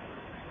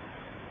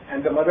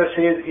 And the mother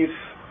says, if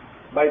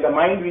by the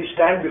mind we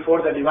stand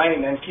before the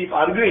divine and keep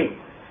arguing,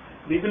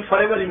 we will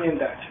forever remain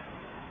that.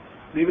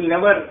 We will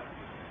never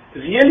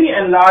really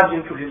enlarge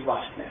into his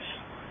vastness.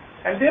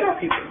 And there are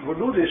people who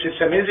do this. It's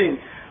amazing.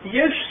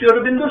 Yes, Sri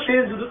Aurobindo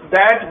says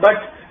that, but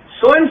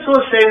so and so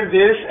says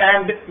this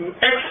and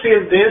X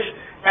says this,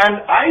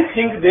 And I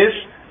think this,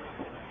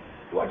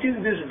 what is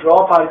this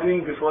drop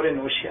arguing before an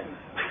ocean?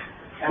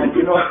 And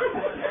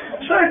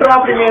so a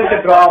drop remains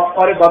a drop,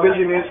 or a bubble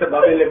remains a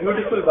bubble, a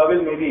beautiful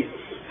bubble maybe.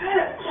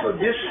 So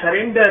this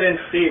surrender and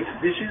faith,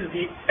 this is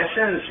the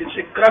essence, it's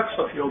a crux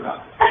of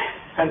yoga.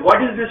 And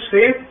what is this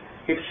faith?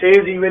 It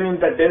says even in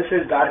the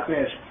densest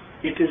darkness,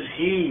 it is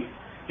He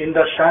in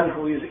the sun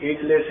who is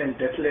ageless and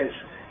deathless,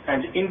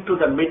 and into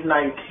the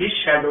midnight His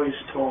shadow is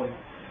thrown.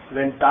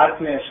 When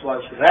darkness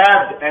was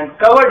wrapped and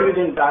covered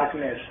within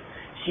darkness,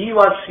 He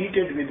was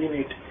seated within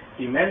it,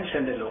 immense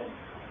and alone.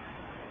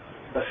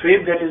 The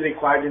faith that is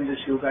required in this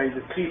yoga is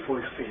a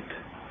threefold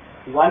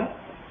faith. One,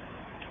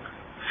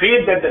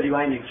 faith that the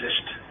divine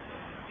exists.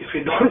 If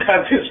we don't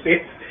have this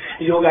faith,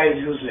 yoga is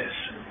useless.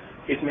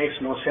 It makes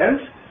no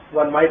sense.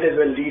 One might as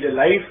well lead a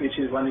life which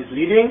is one is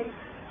leading,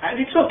 and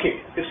it's okay,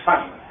 it's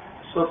fine.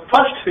 So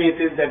first faith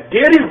is that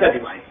there is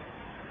the divine.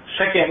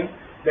 Second,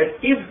 that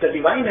if the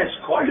divine has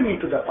called me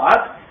to the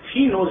path,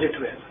 He knows it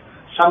well.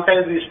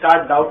 Sometimes we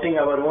start doubting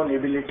our own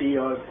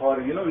ability, or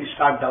we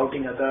start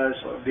doubting others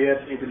or their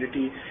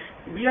ability.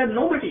 We are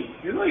nobody.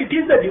 It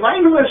is the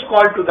divine who has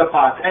called to the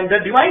path, and the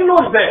divine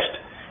knows best.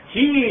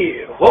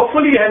 He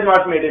hopefully has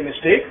not made a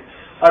mistake,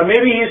 or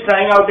maybe he is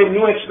trying out a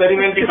new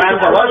experiment if I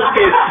am the worst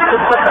case.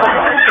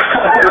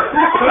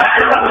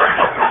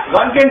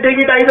 One can take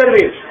it either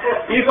ways.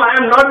 If I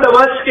am not the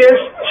worst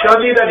case,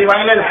 surely the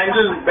divine will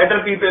handle better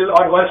people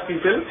or worse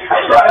people,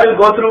 so I will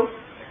go through.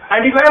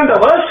 And if I am the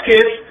worst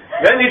case,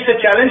 well, it's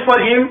a challenge for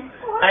him,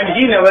 and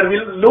he never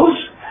will lose.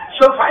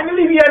 So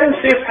finally we are in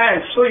safe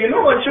hands. So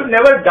one should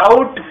never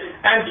doubt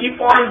and keep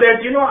on that,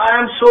 I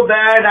am so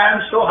bad, I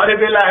am so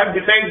horrible, I have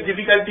defects,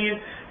 difficulties.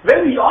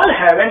 Well, we all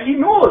have, and He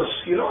knows.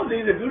 There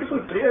is a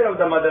beautiful prayer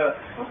of the Mother.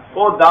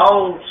 O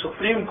Thou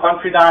Supreme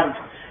Confidant,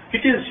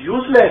 it is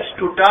useless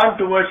to turn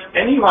towards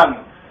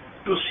anyone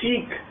to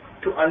seek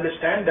to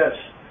understand us.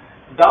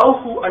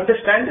 Thou who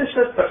understandest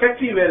us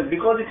perfectly well,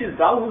 because it is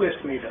Thou who hast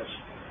made us.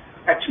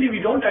 Actually,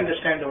 we don't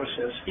understand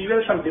ourselves.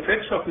 Even some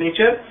defects of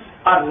nature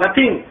are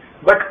nothing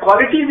but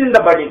qualities in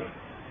the body,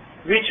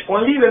 which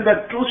only when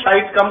the true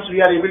sight comes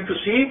we are able to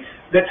see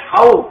that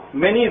how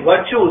many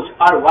virtues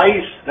are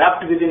vice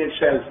wrapped within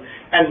itself,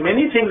 and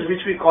many things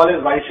which we call as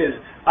vices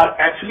are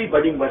actually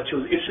budding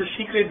virtues. It's a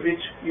secret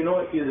which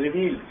is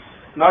revealed.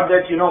 Not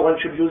that one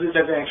should use it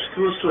as an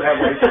excuse to have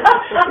vices.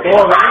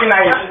 Oh, very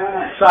nice.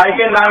 So I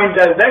can now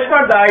indulge. That's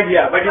not the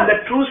idea. But in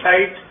the true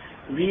sight,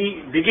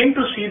 we begin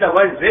to see the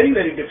world very,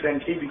 very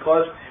differently,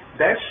 because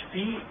that's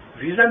the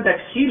vision that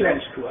He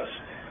lends to us.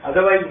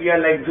 Otherwise, we are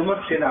like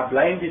Dumaksena,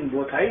 blind in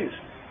both eyes.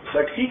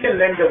 But He can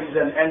lend the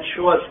vision and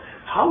show us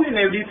how in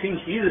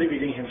everything He is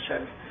revealing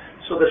Himself.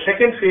 So the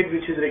second faith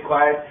which is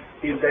required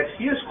is that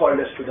He has called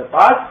us to the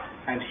path,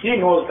 and He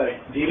knows the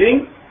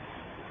dealing,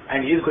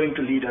 and He is going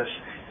to lead us.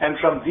 And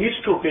from these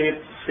two faith,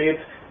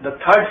 the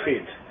third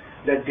faith,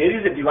 that there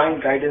is a divine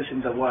guidance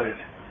in the world,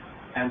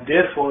 and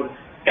therefore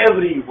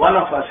every one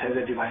of us has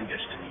a divine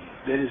destiny.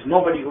 There is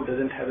nobody who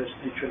doesn't have a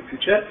spiritual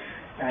future.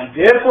 And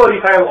therefore,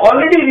 if I have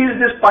already reached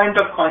this point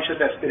of conscious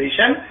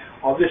aspiration,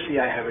 obviously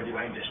I have a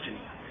divine destiny.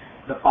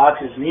 The path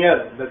is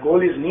near, the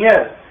goal is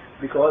near,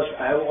 because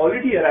I have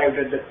already arrived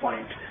at that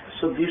point.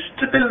 So this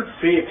triple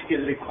faith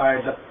is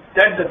required,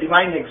 that the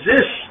divine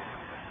exists,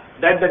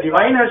 that the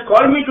divine has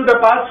called me to the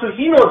path, so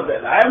He knows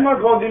well. I have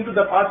not walked into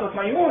the path of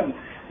my own.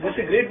 This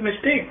is a great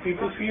mistake.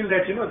 People feel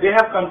that, they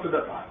have come to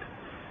the path.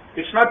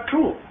 It's not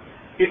true.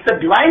 It's the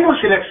divine who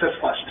selects us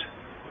first.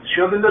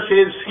 Sri Aurobindo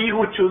says, He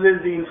who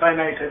chooses the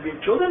infinite has been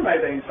chosen by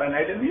the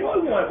infinite, and we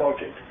all know about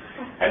it.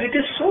 And it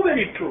is so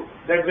very true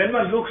that when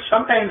one looks,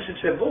 sometimes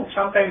it's a book,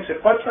 sometimes a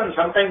person,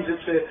 sometimes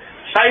it's a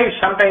sight,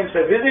 sometimes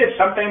a visit,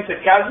 sometimes a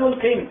casual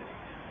thing.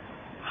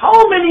 How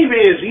many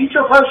ways each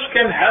of us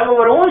can have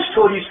our own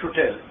stories to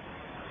tell.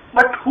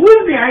 But who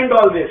is behind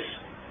all this?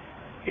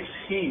 It's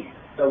He.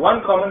 The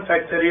one common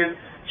factor is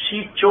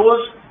she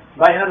chose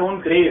by her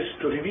own grace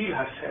to reveal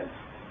herself.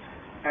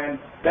 And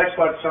that's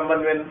what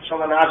when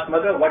someone asks,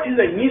 Mother, what is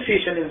the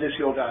initiation in this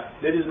yoga?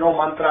 There is no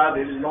mantra,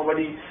 there is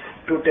nobody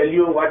to tell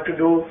you what to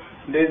do,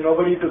 there is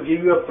nobody to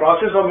give you a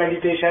process of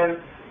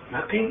meditation,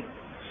 nothing.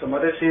 So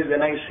Mother says,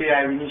 when I say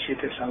I have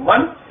initiated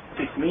someone,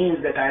 it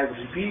means that I have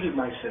revealed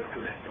myself to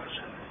that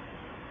person.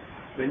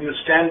 When you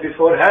stand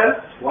before her,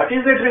 what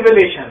is that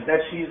revelation?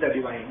 That she is the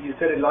divine. Is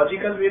there a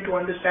logical way to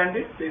understand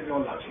it? There is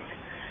no logic.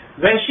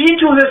 When she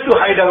chooses to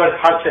hide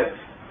herself,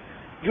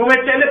 you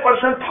may tell a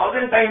person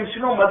 1,000 times,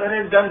 Mother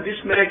has done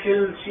this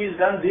miracle, she has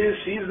done this,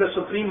 she is the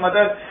Supreme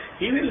Mother.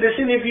 He will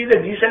listen if he is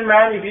a decent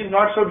man. If he is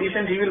not so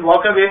decent, he will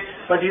walk away,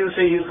 but he will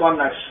say he has gone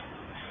nuts.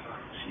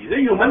 She is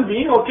a human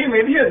being, okay,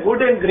 maybe a good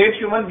and great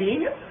human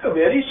being.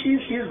 Where is she?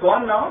 She is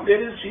gone now.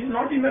 She is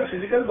not in her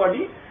physical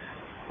body.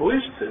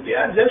 They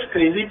are just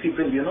crazy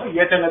people,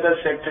 yet another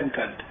sect and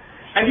cult.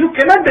 And you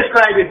cannot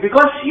describe it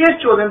because she has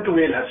chosen to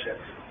veil herself.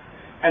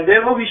 And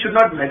therefore we should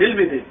not meddle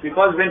with it,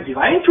 because when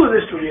divine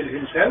chooses to reveal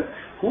Himself,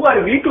 who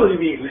are we to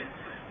reveal?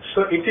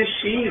 So it is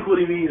she who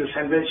reveals,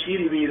 and when she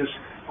reveals,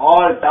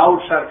 all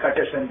doubts are cut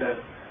asunder,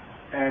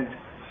 and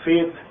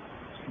faith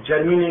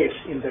germinates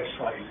in that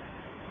soil.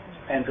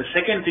 And the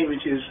second thing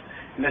which is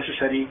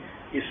necessary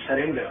is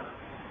surrender.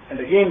 And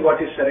again,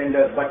 what is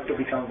surrender but to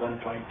become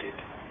one-pointed?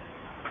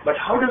 But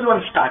how does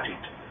one start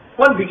it?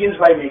 One begins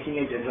by making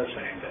a general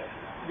surrender.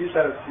 These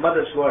are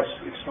mother's words.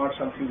 It's not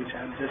something which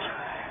I am just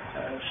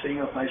saying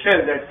of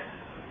myself, that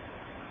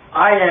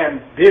I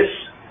am this,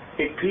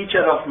 a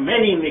creature of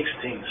many mixed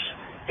things.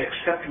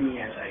 Accept me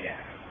as I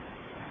am.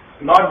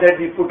 Not that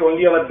we put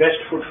only our best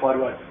foot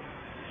forward.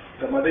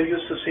 The mother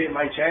used to say,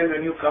 my child,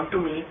 when you come to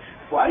me,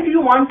 why do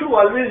you want to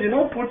always,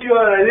 put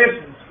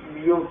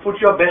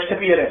your best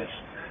appearance?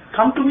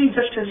 Come to me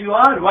just as you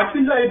are. What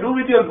will I do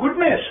with your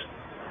goodness?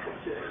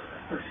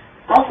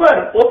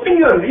 Open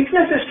your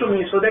weaknesses to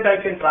me so that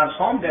I can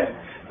transform them.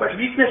 But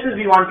weaknesses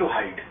we want to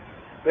hide.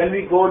 When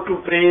we go to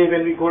pray,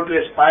 when we go to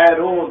aspire,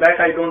 oh,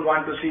 that I don't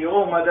want to see.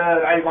 Oh, mother,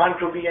 I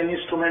want to be an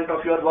instrument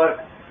of your work.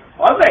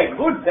 All right,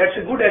 good. That's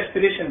a good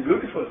aspiration.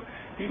 Beautiful.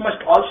 We must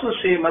also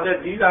say,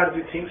 mother, these are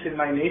the things in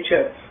my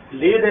nature.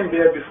 Lay them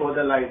bare before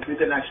the light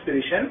with an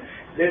aspiration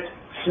that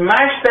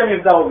smash them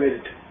if thou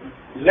wilt.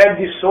 Let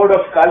the sword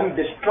of Kali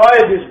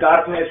destroy this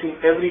darkness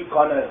in every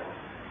corner.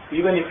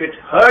 Even if it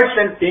hurts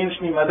and pains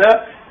me, mother,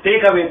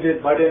 take away the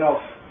burden of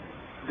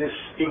this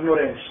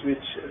ignorance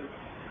which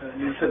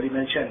Nilsadi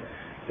mentioned.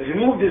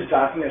 Remove this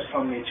darkness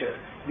from nature,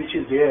 which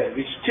is there,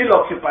 which still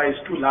occupies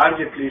too large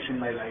a place in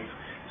my life.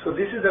 So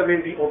this is the way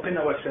we open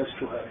ourselves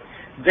to her.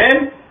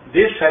 Then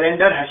this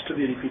surrender has to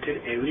be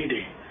repeated every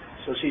day.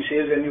 So she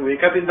says, when you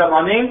wake up in the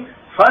morning,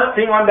 first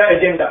thing on the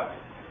agenda.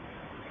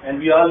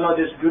 And we all know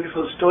this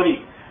beautiful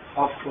story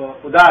of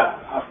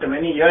Udar after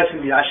many years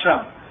in the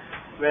ashram,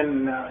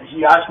 when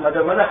he asked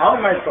mother, how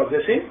am I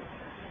progressing?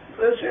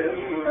 Mother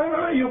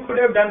said, you could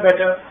have done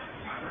better.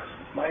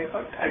 My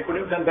God, I could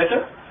have done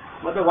better.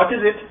 Mother, what is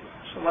it?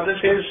 So mother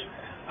says,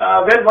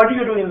 what do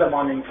you do in the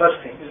morning?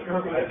 First thing,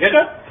 I get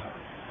up.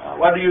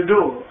 What do you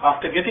do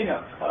after getting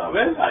up?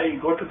 I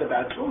go to the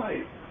bathroom,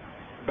 I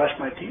brush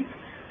my teeth.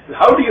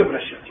 How do you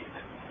brush your teeth?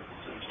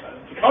 So he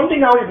started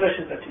counting how he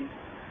brushes the teeth.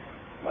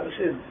 Mother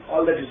says,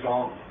 all that is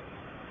wrong.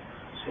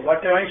 So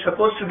what am I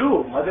supposed to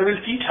do? Mother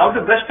will teach how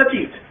to brush the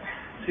teeth.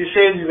 She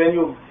says, when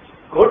you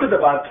go to the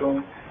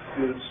bathroom,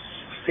 you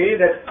say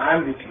that I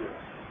am with you.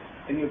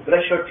 When you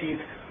brush your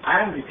teeth,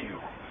 I am with you.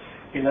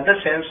 In other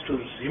sense, to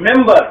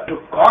remember, to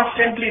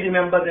constantly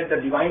remember that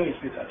the divine is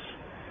with us.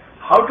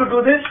 How to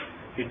do this?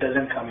 It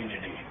doesn't come in a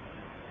day.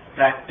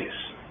 Practice,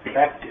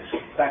 practice,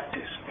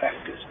 practice,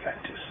 practice,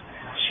 practice.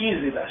 She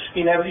is with us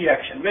in every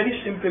action. Very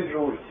simple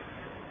rule.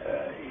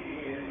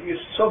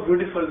 It's so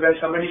beautiful when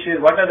somebody says,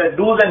 what are the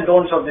do's and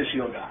don'ts of this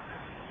yoga?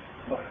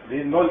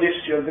 There is no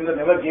list. Yogendra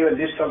never gave a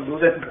list of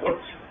do's and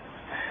don'ts.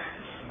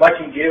 But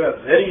he gave a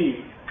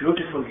very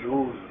beautiful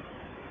rule,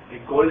 a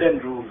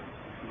golden rule.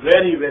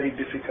 Very, very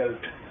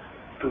difficult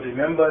to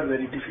remember,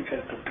 very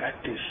difficult to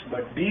practice.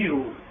 But the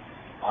rule,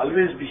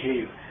 always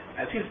behave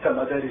as if the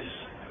mother is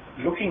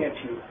looking at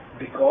you,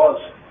 because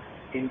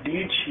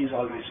indeed she is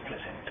always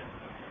present.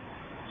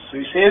 So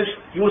he says,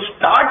 you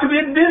start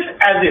with this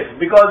as if,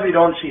 because we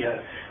don't see her.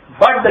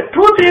 But the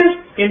truth is,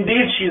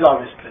 indeed she is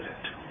always present.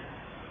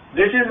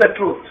 This is the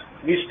truth.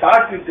 We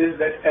start with this,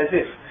 that as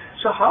if.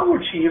 So how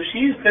would she, if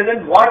she is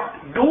present,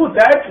 do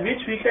that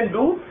which we can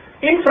do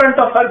in front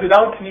of her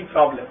without any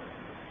problem?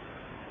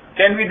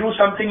 Can we do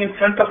something in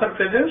front of her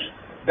presence?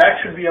 That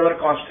should be our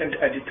constant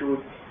attitude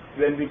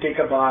when we take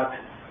a bath,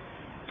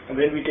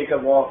 when we take a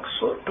walk.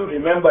 So to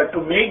remember, to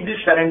make this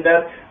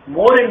surrender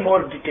more and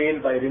more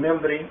detailed by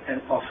remembering and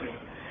offering.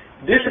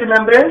 This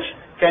remembrance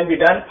can be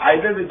done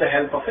either with the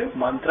help of a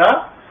mantra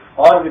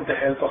or with the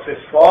help of a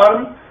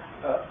form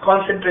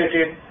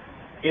concentrated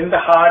in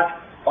the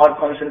heart or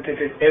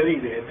concentrated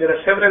everywhere. There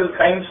are several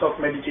kinds of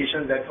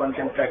meditations that one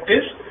can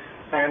practice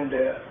and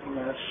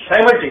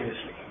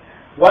simultaneously.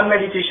 One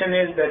meditation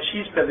is that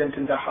she is present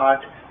in the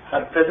heart.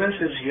 Her presence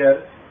is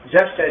here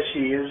just as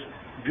she is,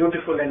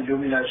 beautiful and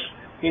luminous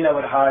in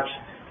our hearts,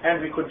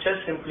 and we could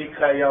just simply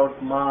cry out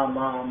Ma,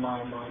 Ma, Ma,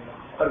 Ma,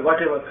 Ma, or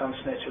whatever comes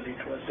naturally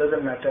to us.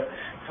 Doesn't matter.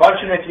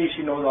 Fortunately,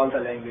 she knows all the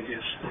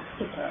languages.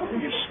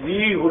 It's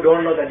we who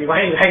don't know the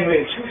divine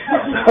language.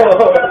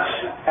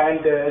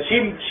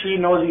 She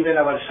knows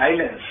even our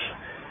silence,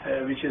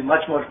 which is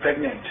much more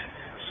pregnant.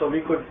 So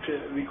we could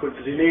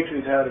relate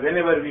with her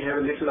whenever we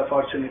have a little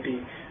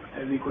opportunity.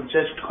 We could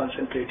just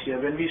concentrate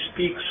here. When we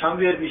speak,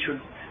 somewhere we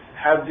should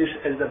have this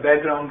as the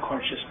background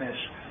consciousness.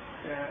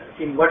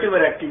 In whatever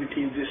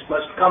activity, this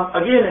must come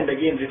again and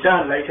again,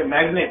 return like a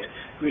magnet.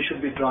 We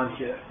should be drawn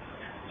here.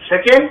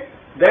 Second,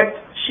 that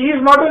she is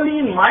not only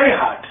in my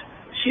heart,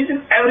 she is in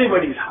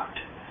everybody's heart.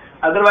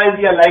 Otherwise,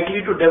 we are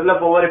likely to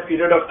develop over a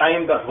period of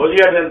time the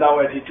holier than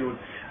thou attitude.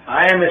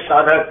 I am a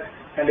sadhak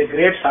and a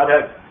great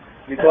sadhak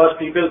because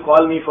people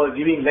call me for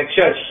giving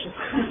lectures.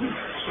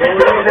 So it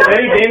is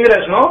very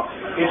dangerous, no?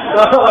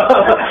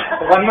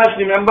 One must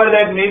remember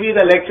that maybe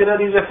the lecturer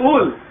is a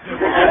fool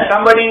and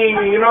somebody,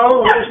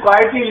 who is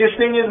quietly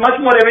listening is much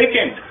more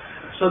awakened.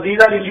 So these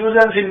are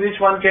illusions in which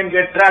one can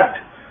get trapped.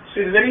 So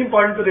it's very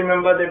important to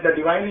remember that the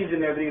divine is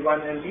in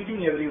everyone and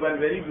leading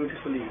everyone very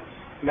beautifully.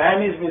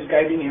 Man is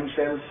misguiding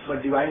himself,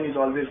 but divine is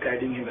always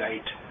guiding him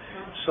right.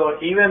 So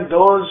even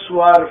those who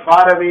are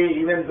far away,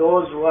 even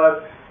those who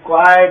are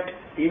quiet,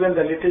 even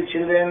the little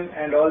children,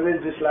 and always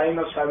this line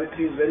of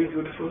Savitri is very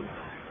beautiful.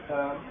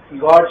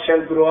 God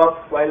shall grow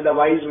up while the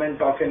wise men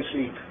talk and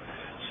sleep.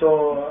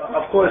 So,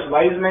 of course,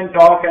 wise men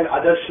talk and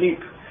others sleep.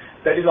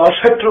 That is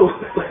also true.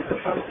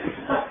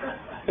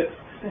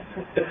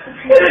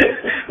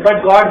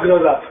 But God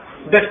grows up.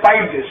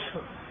 Despite this,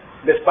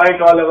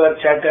 despite all our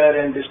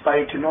chatter and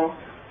despite,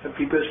 the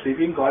people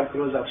sleeping, God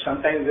grows up.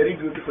 Sometimes very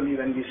beautifully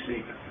when we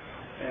sleep.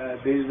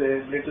 There is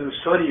a little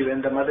story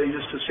when the mother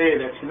used to say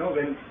that,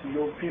 when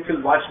you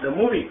people watch the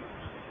movie,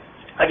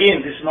 again,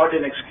 this is not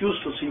an excuse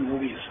to see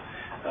movies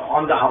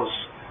on the house.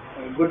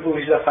 Good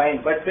movies are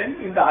fine, but when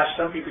in the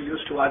ashram people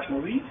used to watch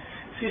movie,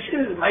 she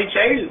says, my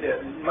child,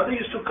 mother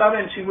used to come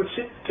and she would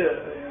sit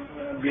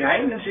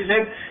behind and she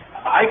said,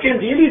 I can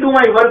really do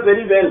my work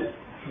very well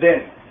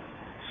then.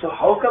 So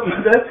how come,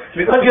 mother?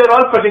 Because you are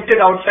all protected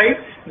outside,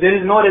 there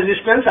is no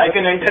resistance, I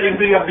can enter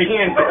into your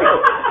being and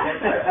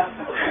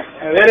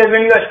whereas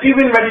when you are steep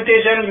in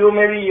meditation, you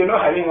may be,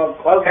 having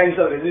all kinds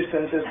of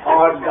resistances,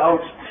 thoughts,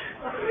 doubts.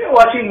 You are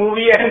watching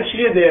movie and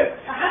she is there.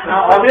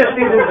 Now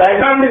obviously this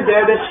diagram is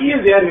there that she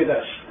is there with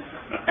us.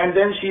 And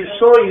then she is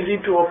so easy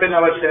to open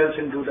ourselves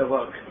and do the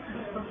work.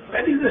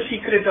 That is the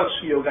secret of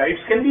yoga. It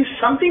can be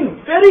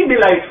something very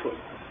delightful.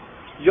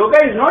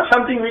 Yoga is not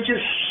something which is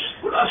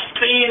full of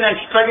strain and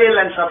struggle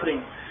and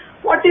suffering.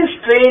 What is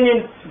strain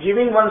in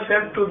giving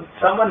oneself to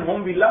someone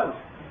whom we love?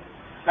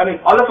 I mean,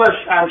 all of us,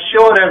 I am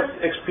sure,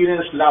 have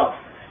experienced love.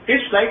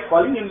 It's like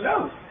falling in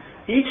love.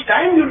 Each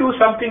time you do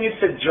something, it's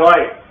a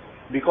joy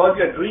because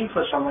you are doing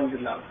for someone you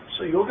love.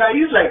 So yoga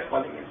is like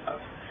falling in love.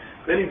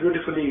 Very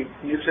beautifully,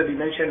 Nilsadi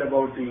mentioned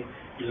about the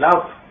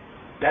love,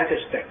 that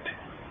aspect.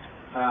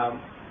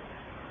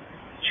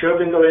 Sri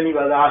Aurobindo, when he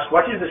was asked,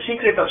 what is the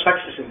secret of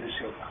success in this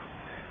yoga?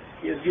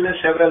 He has given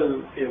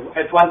several,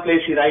 at one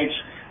place he writes,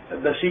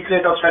 the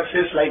secret of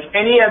success, like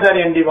any other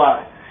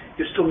endeavor,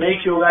 is to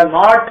make yoga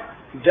not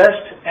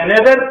just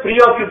another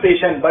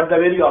preoccupation, but the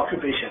very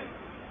occupation.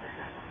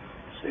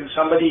 So if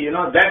somebody,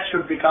 that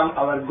should become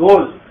our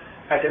goal.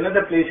 At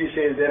another place he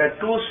says, there are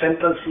two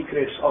central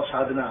secrets of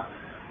sadhana.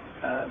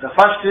 The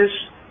first is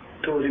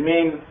to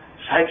remain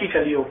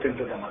psychically open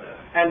to the mother.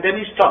 And then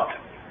he stopped,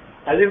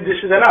 as if this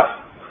is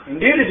enough.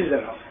 Indeed it is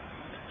enough.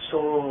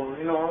 So,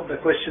 the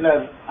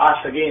questioner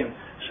asks again,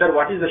 sir,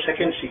 what is the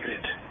second secret?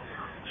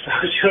 So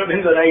Sri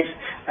Aurobindo writes,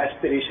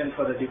 aspiration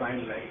for the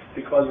divine life.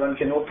 Because one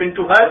can open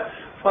to her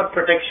for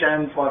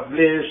protection, for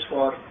bliss,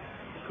 for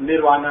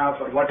nirvana,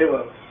 for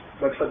whatever.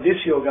 But for this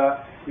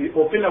yoga, we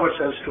open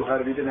ourselves to her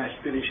with an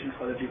aspiration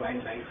for the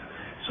divine life.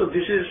 So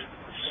this is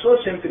so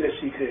simple a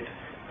secret.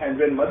 And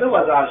when mother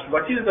was asked,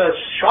 what is the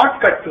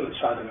shortcut to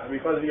sadhana?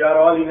 Because we are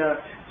all in a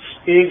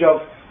stage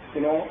of,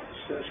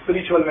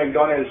 spiritual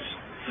McDonald's.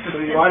 So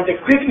we want a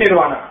quick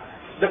nirvana,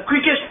 the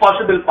quickest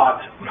possible path.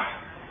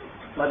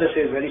 Mother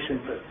says very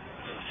simple,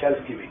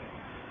 self-giving.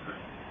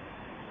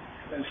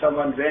 When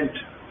someone went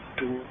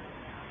to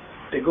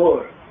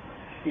Tagore,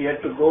 he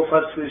had to go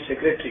first to his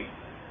secretary,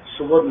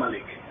 Subodh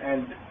Malik,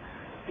 and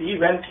he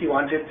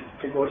wanted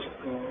Tagore's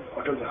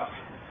autograph.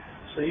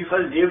 So he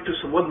first gave to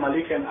Subodh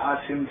Malik and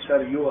asked him,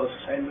 sir, you also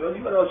signed. Well,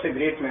 he was also a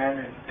great man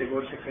and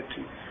Tagore's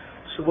secretary.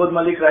 Subodh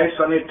Malik writes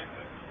on it,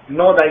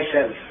 know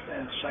thyself,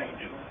 and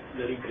signed.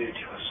 Very great.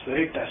 He was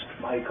very touched.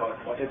 My God,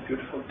 what a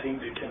beautiful thing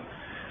written.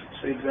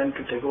 So it went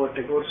to Tagore.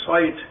 Tagore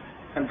saw it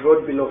and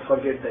wrote below,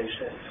 forget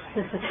thyself.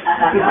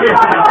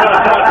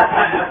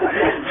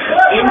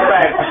 In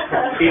fact,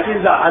 it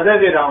is the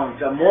other way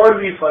around. The more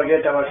we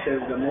forget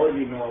ourselves, the more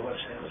we know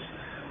ourselves.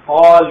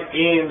 All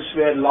aims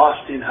were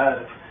lost in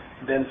her,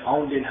 then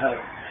found in her.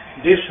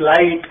 This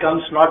light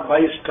comes not by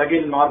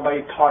struggle nor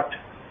by thought.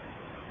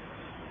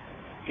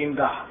 In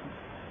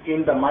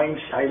the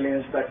mind's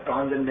silence, that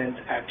transcendent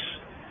acts.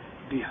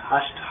 The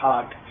hushed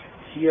heart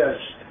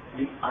hears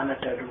the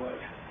unuttered word.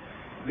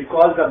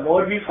 Because the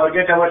more we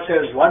forget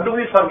ourselves, what do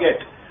we forget?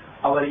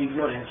 Our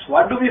ignorance.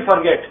 What do we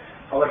forget?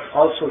 Our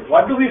falsehood.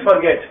 What do we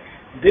forget?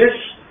 These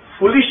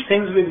foolish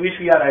things with which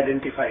we are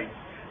identified.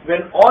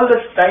 When all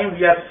this time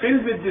we are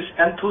filled with this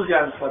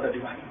enthusiasm for the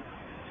divine.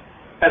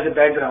 As a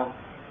background,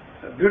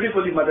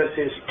 beautifully mother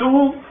says,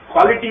 two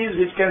qualities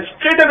which can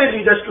straight away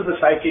lead us to the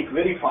psychic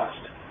very fast.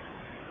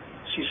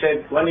 She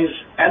said, one is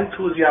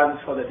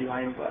enthusiasm for the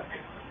divine work.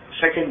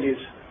 Second is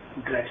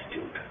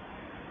gratitude.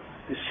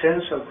 The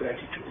sense of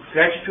gratitude.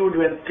 Gratitude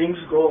when things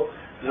go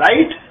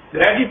right,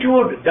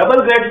 gratitude, double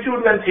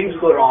gratitude when things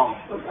go wrong.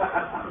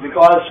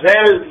 Because,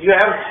 well, you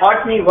have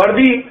thought me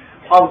worthy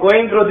of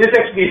going through this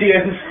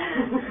experience.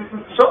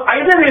 So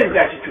either way is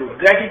gratitude.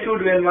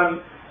 Gratitude when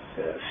one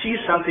sees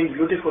something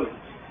beautiful.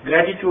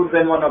 Gratitude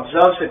when one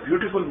observes a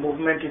beautiful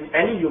movement in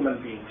any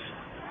human beings.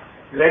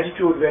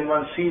 Gratitude when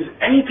one sees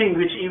anything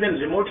which even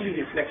remotely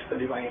reflects the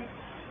divine.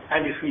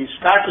 And if we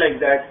start like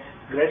that,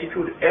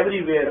 gratitude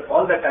everywhere,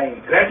 all the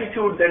time.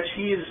 Gratitude that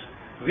she is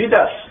with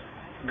us.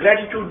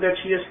 Gratitude that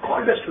she has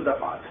called us to the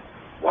path.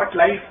 What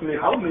life,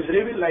 how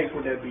miserable life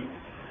would have been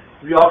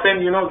We often,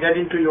 get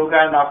into yoga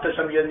and after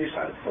some years we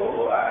start,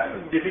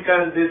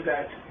 difficult, this,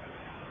 that.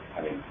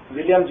 I mean,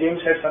 William James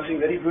said something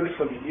very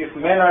beautifully. If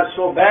men are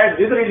so bad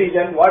with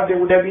religion, what they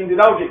would have been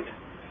without it.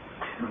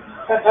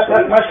 So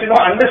we must,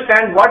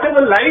 understand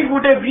whatever life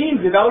would have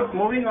been without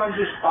moving on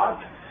this path.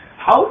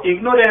 How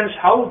ignorance,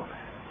 how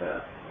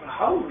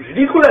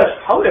ridiculous,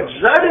 how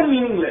absurd and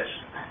meaningless.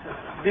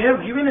 They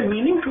have given a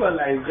meaning to our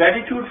life.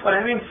 Gratitude for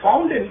having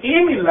found an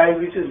aim in life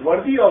which is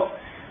worthy of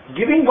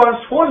giving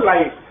one's whole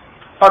life,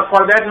 or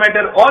for that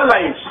matter, all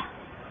lives.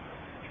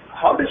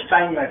 How does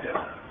time matter?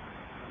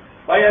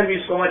 Why are we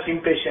so much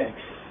impatient?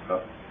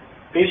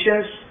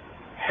 Patience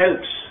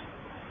helps,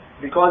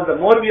 because the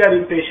more we are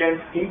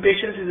impatient,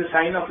 impatience is a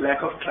sign of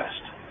lack of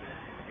trust.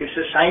 It's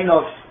a sign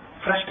of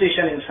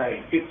frustration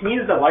inside. It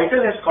means the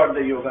vital has caught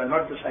the yoga,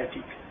 not the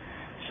psychic.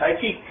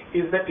 Psychic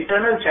is the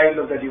eternal child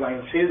of the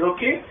divine. Says,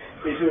 okay,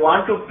 if you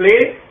want to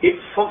play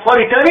for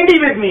eternity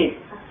with me,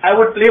 I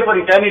would play for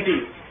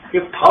eternity.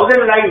 If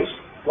 1,000 lives,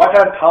 what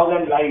are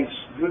 1,000 lives?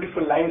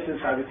 Beautiful lines in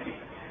Savitri.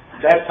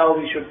 That's how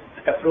we should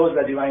approach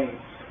the divine.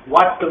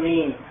 What to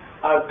me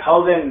are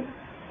 1,000,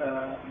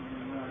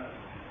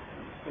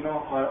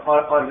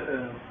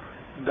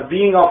 the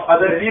being of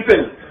other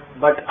people,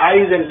 but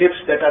eyes and lips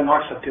that are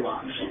not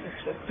Satyavans.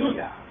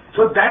 Yeah.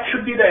 So that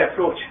should be the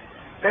approach.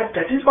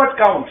 That is what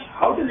counts.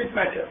 How does it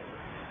matter?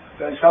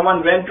 When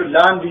someone went to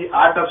learn the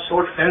art of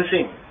sword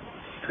fencing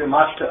to a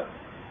master,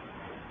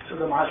 so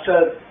the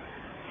master,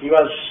 he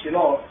was,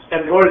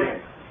 enrolled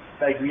him,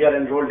 like we are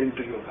enrolled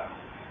into yoga.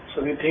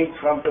 So we think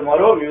from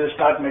tomorrow we will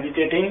start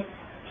meditating,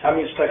 some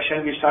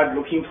instruction we start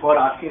looking for,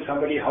 asking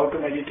somebody how to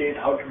meditate,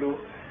 how to do.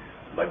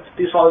 But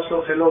this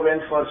also fellow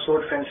went for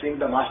sword fencing,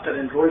 the master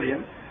enrolled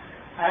him.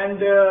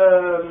 And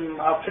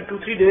after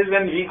 2-3 days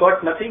when he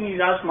got nothing, he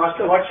asked,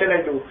 Master, what shall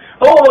I do?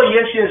 Oh,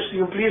 yes,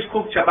 you please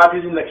cook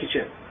chapatis in the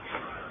kitchen.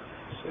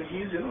 So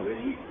he is,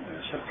 very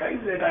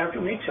surprised that I have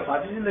to make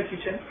chapatis in the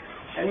kitchen.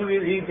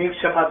 Anyways, he makes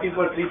chapati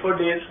for 3-4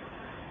 days.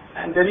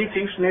 And then he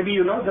thinks maybe,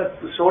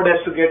 the sword has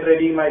to get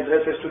ready, my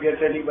dress has to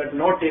get ready, but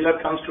no tailor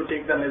comes to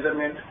take the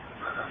measurement.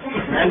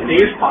 And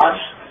days pass.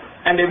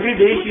 And every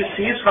day he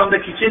sees from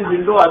the kitchen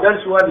window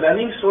others who are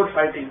learning sword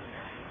fighting.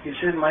 He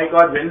says, my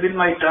God, when will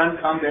my turn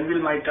come? When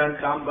will my turn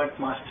come? But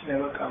master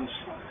never comes.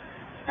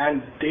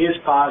 And days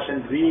pass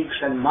and weeks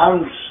and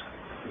months.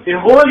 A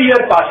whole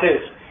year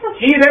passes.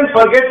 He then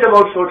forgets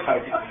about sword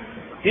fighting.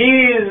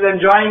 He is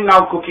enjoying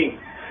now cooking.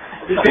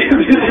 This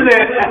is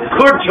a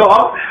good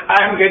job.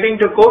 I am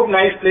getting to cook,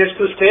 nice place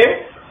to stay,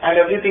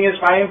 and everything is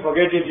fine.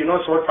 Forget it.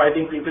 Sword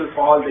fighting people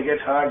fall, they get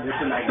hurt. This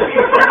is nice.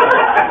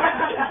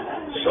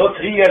 So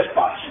 3 years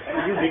pass,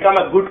 and he become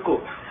a good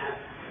cook.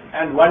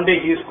 And one day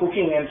he is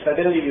cooking, and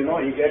suddenly,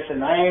 he gets a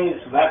nice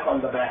whack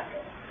on the back.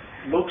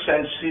 Looks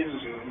and sees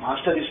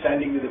master is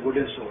standing with a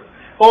wooden sword.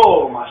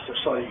 Oh, master,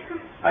 sorry.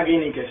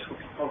 Again he gets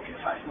cooking. Okay,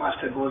 fine.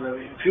 Master goes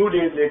away. Few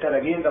days later,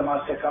 again the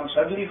master comes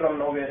suddenly from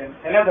nowhere and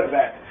another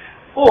whack.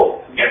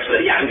 Oh, gets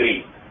very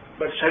angry.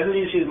 But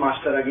suddenly sees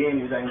master again,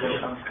 his anger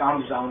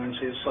calms down and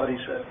says, sorry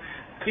sir.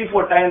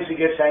 3-4 times he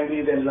gets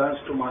angry, then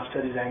learns to master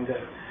his anger.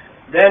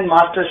 Then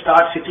master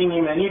starts hitting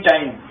him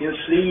anytime. He'll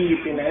sleep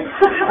in it.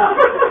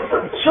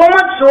 So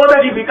much so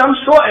that he becomes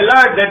so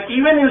alert that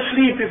even in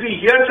sleep, if he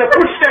hears a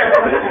footstep,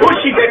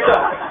 he gets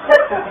up.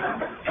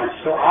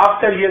 So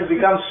after he has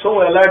become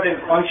so alert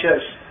and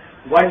conscious,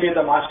 one day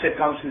the master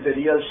comes with a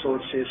real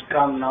sword, says,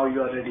 come, now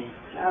you are ready.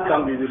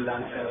 Come, we will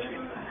learn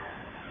fencing.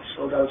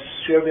 So the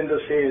Sri Aurobindo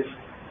says,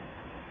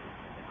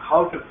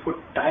 how to put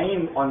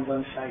time on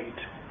one side.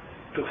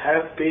 To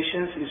have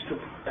patience is to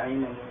put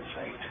time on one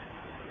side.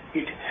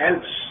 It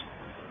helps.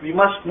 We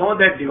must know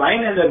that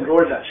divine has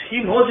enrolled us.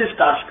 He knows his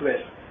task well.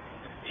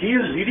 He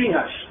is leading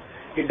us.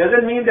 It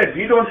doesn't mean that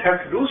we don't have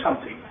to do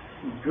something.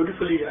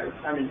 Beautifully,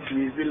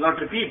 we will not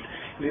repeat.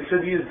 He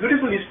is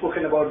beautifully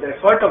spoken about the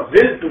effort of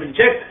will to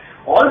reject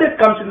all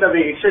that comes in the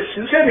way. It's a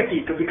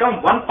sincerity to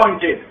become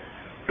one-pointed,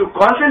 to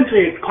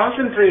concentrate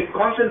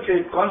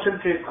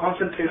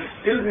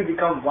till we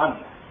become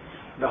one.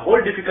 The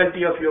whole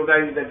difficulty of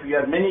yoga is that we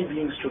are many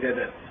beings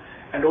together,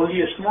 and only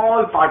a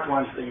small part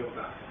wants the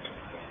yoga,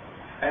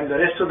 and the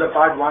rest of the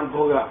part want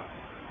bhoga,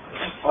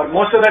 or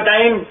most of the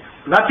time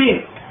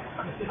nothing.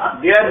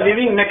 They are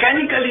living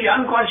mechanically,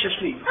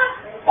 unconsciously.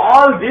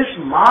 All this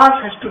mass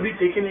has to be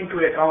taken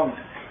into account.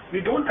 We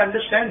don't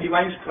understand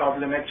divine's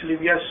problem. Actually,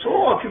 we are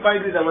so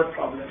occupied with our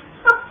problem.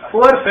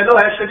 Poor fellow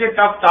has such a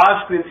tough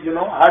task with,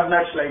 hard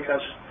nuts like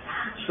us.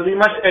 So we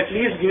must at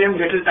least give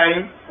him little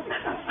time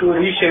to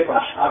reshape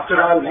us. After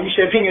all,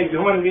 reshaping a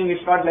human being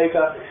is not like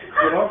a,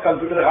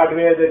 computer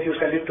hardware that you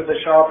sell it to the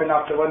shop and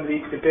after 1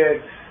 week repaired,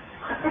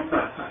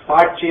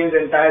 part changed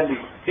entirely.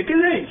 It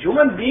is a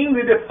human being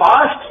with a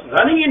past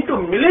running into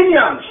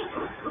millenniums.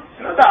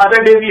 The other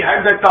day we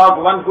had the talk.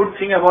 One good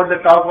thing about the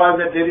talk was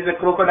that there is a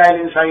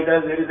crocodile inside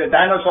us, there is a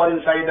dinosaur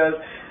inside us,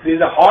 there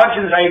is a horse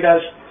inside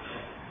us.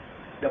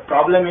 The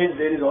problem is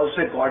there is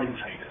also a God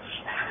inside us.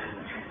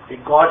 A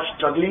God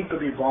struggling to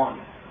be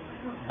born.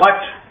 But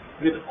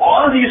with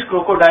all these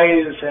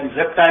crocodiles and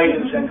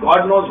reptiles and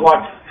God knows what,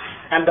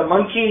 and the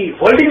monkey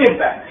holding it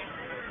back.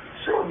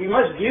 So we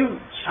must give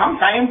some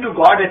time to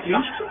God at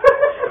least.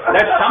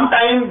 That some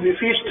time, if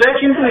we stretch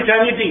into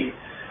eternity,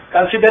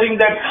 considering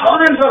that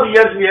thousands of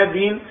years we have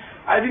been,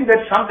 I think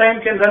that some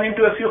time can run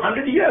into a few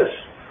hundred years,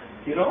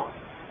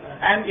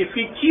 And if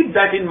we keep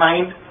that in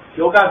mind,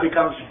 yoga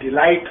becomes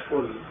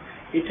delightful.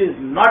 It is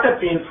not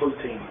a painful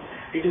thing.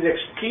 It is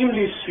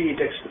extremely sweet,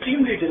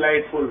 extremely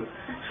delightful,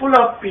 full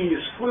of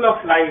peace, full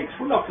of light,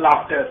 full of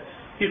laughter,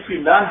 if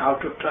we learn how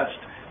to trust,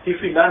 if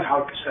we learn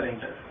how to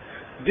surrender.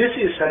 This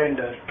is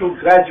surrender, to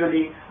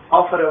gradually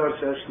offer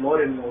ourselves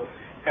more and more.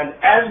 And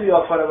as we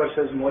offer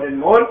ourselves more and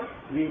more,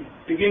 we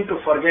begin to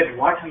forget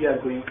what we are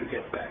going to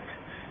get back.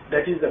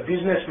 That is the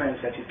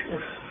businessman's attitude.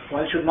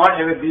 One should not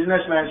have a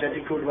businessman's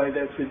attitude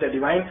with the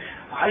divine.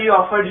 I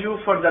offered you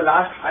for the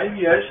last 5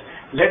 years.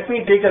 Let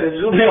me take a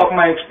resume of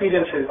my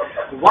experiences.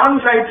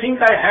 Once I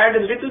think I had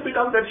a little bit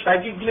of that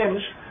psychic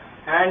glimpse,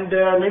 and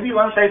maybe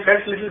once I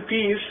felt little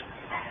peace,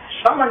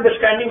 some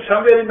understanding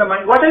somewhere in the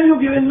mind. What have you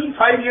given me?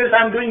 5 years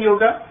I am doing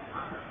yoga.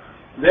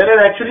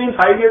 Whereas actually in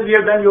 5 years we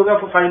have done yoga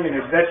for 5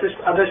 minutes. That's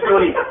another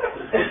story.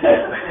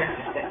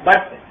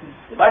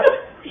 But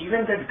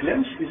even that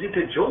glimpse, is it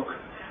a joke?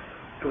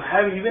 To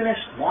have even a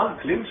small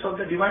glimpse of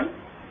the divine?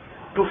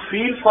 To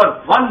feel for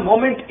one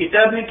moment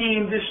eternity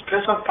in this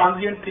stress of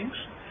transient things?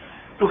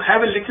 To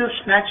have a little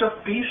snatch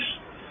of peace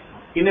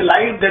in a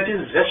life that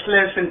is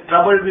restless and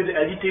troubled with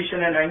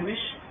agitation and anguish?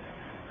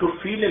 To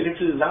feel a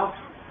little love,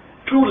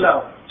 true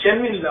love,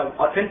 genuine love,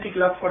 authentic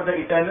love for the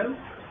eternal?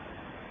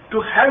 To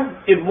have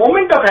a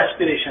moment of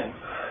aspiration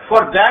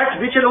for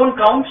that which alone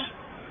counts?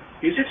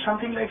 Is it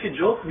something like a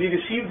joke? We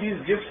receive these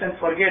gifts and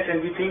forget, and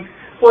we think,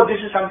 oh,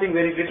 this is something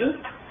very little.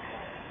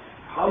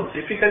 How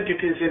difficult it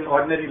is in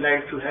ordinary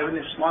life to have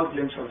a small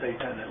glimpse of the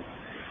eternal.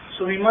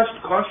 So we must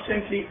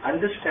constantly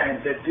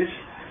understand that this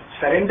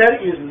surrender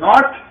is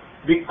not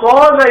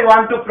because I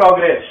want to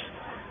progress.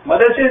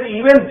 Mother says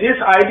even this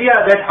idea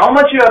that how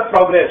much you have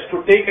progressed,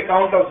 to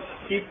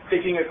keep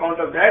taking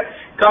account of that,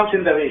 comes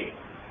in the way.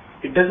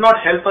 It does not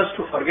help us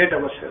to forget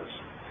ourselves.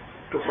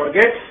 To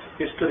forget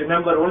is to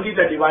remember only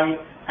the divine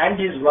and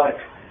his work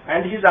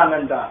and his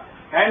ananda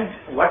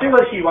and whatever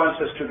he wants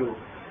us to do.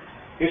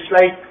 It's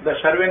like the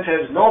servant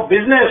has no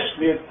business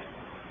with,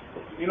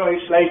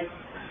 it's like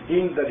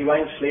being the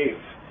divine slave.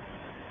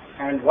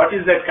 And what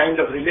is that kind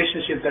of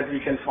relationship that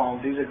we can form?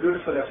 There is a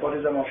beautiful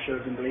aphorism of Sri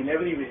Aurobindo in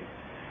every way.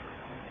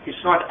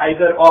 It's not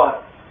either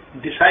or.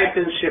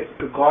 Discipleship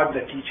to God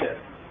the teacher,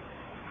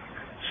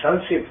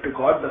 sonship to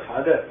God the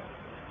Father,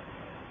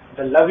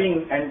 the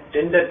loving and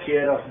tender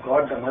care of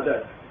God the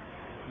Mother,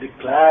 the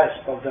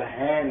clasp of the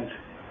hand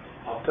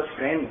of the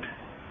friend,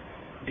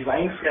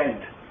 divine friend,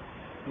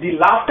 the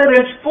laughter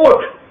and sport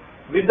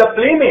with the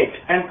playmate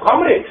and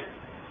comrade,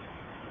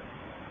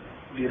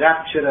 the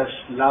rapturous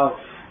love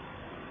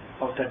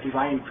of the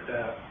divine,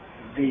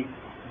 the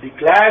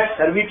glad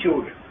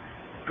servitude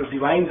to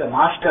divine the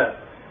master,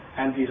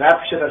 and the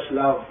rapturous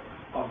love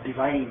of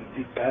divine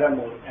the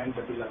paramour and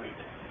the beloved.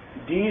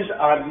 These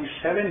are the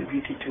 7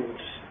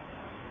 beatitudes,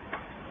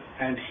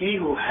 and he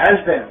who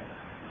has them,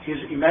 his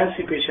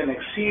emancipation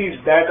exceeds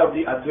that of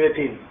the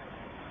Advaitin,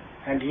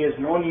 and he has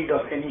no need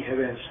of any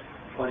heavens,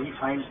 for he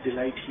finds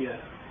delight here.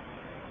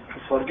 To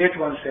forget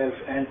oneself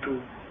and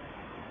to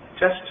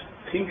just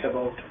think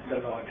about the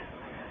Lord.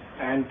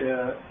 And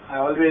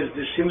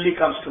this simile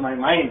comes to my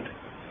mind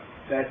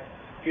that,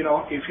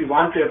 if you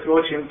want to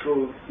approach him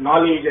through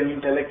knowledge and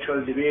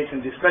intellectual debate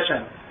and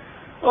discussion,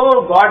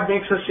 God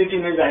makes us sit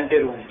in his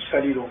anteroom,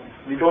 study room.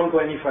 We don't go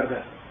any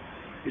further.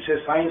 He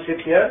says, fine,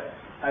 sit here.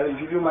 I will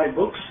give you my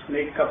books,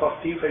 make a cup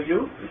of tea for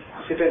you,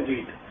 sit and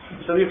read.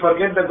 So we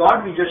forget the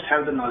God, we just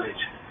have the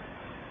knowledge.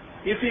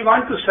 If we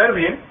want to serve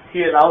him,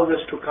 he allows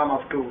us to come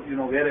up to,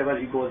 wherever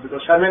he goes,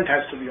 because servant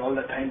has to be all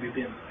the time with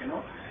him,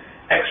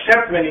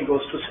 except when he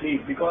goes to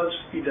sleep, because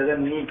he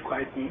doesn't need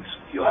quiet means.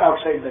 You are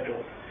outside the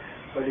door.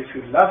 But if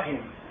you love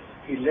him,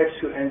 he lets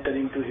you enter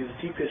into his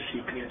deepest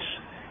secrets,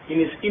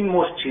 in his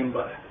inmost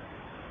chamber,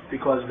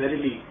 because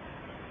verily,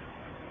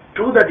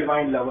 to the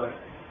divine lover,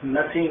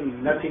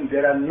 nothing,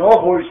 there are no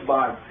holds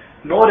barred,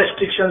 no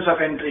restrictions of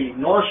entry,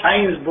 no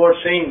signs board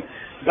saying,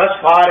 thus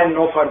far and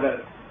no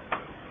further.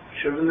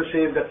 Sri Aurobindo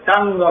says, the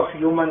tongue of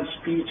human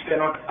speech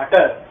cannot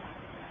utter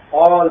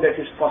all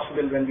that is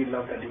possible when we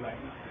love the divine.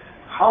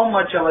 How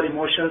much our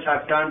emotions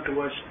are turned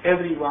towards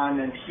everyone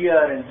and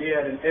here and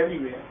there and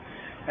everywhere,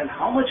 and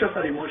how much of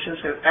our emotions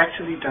have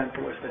actually turned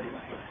towards the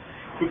divine.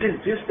 It is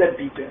this that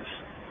deepens.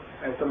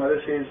 As the mother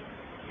says,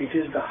 it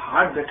is the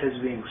heart that has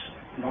wings,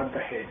 not the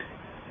head.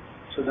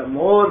 So the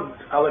more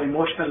our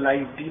emotional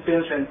life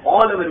deepens and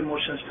all our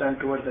emotions turn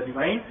towards the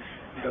divine,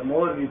 the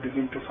more we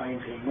begin to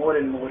find him more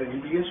and more, and he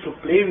begins to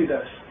play with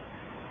us.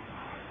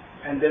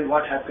 And then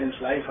what happens?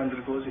 Life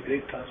undergoes a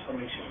great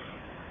transformation.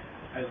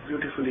 As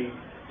beautifully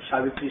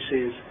Savitri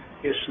says,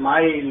 a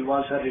smile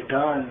was her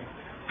return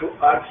to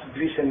earth's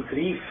bliss and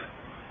grief.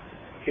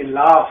 A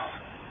laugh,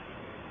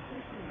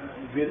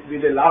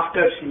 with a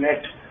laughter she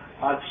met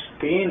earth's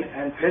pain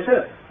and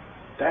pleasure.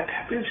 That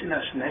happens in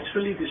us.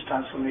 Naturally this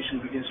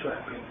transformation begins to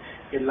happen.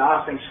 a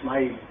laugh and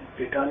smile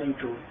returning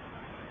to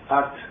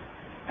earth,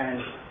 and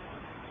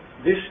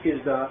this is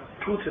the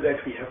truth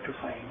that we have to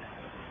find.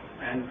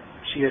 And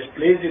she has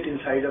placed it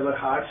inside our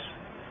hearts.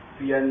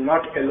 We are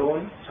not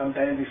alone.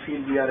 Sometimes we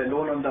feel we are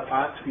alone on the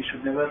path. We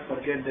should never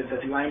forget that the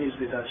divine is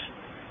with us.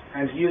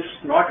 And he is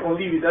not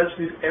only with us,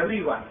 with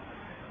everyone.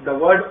 The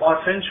word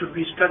orphan should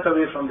be struck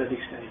away from the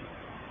dictionary.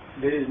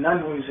 There is none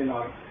who is an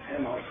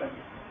orphan.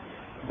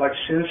 But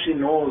since she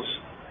knows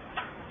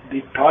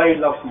the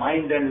toil of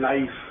mind and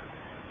life,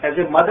 as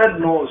a mother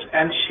knows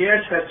and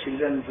shares her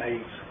children's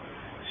lives,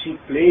 she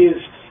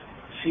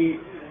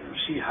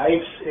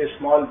hides a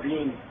small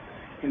being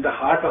in the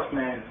heart of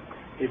man,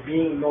 a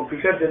being no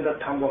bigger than the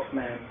thumb of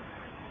man,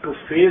 to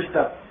face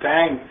the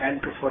pang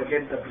and to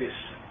forget the bliss.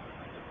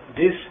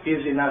 This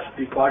is in us,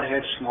 the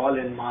Godhead small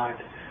and marred.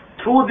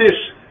 Through this,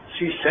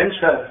 she sends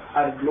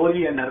her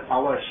glory and her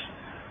powers,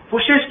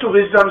 pushes to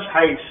wisdom's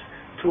heights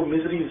through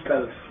misery's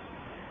gulf.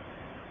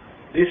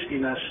 This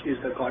in us is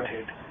the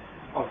Godhead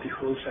of the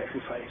whole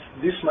sacrifice.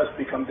 This must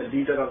become the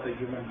leader of the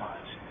human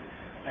march.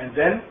 And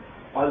then,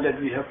 all that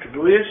we have to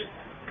do is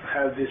to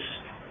have this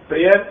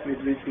prayer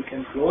with which we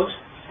can close,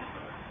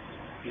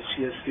 which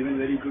she has given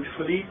very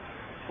beautifully.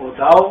 O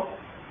thou,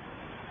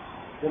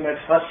 whom at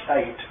first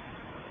sight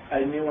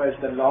I knew as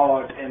the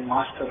Lord and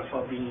Master of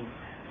our being,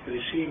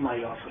 receive my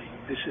offering.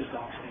 This is the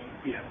offering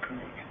we have to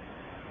make.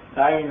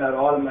 Thine are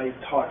all my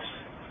thoughts,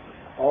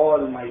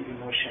 all my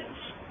emotions.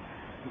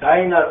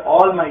 Thine are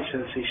all my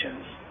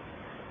sensations.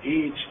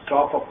 Each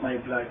drop of my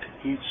blood,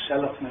 each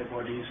cell of my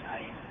body is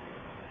thine.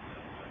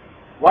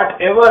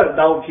 Whatever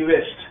thou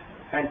givest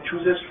and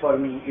choosest for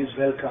me is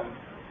welcome.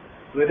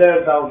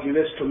 Whether thou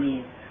givest to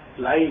me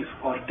life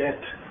or death,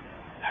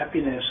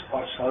 happiness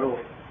or sorrow,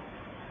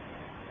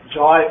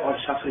 joy or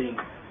suffering,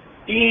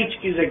 each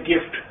is a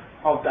gift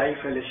of thy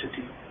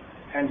felicity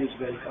and is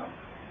welcome.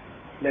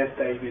 Let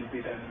thy will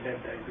be done,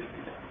 let thy will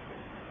be done.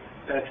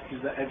 That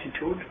is the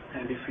attitude,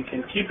 and if we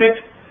can keep it,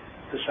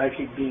 the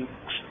psychic being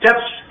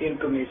steps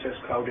into nature's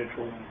crowded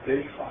room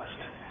very fast,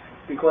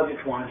 because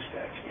it wants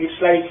that. It's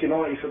like,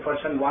 if a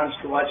person wants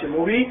to watch a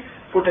movie,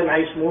 put a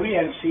nice movie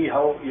and see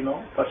how,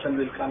 person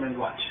will come and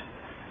watch.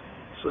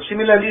 So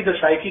similarly, the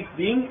psychic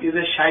being is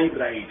a shy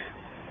bride.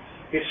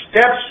 It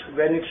steps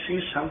when it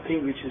sees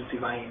something which is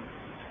divine.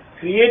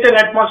 Create an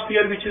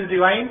atmosphere which is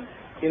divine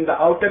in the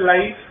outer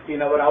life,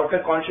 in our outer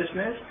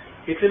consciousness.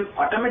 It will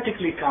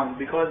automatically come,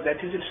 because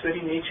that is its very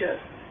nature.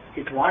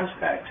 It wants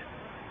that.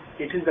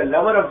 It is the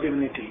lover of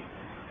divinity,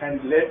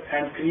 and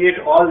create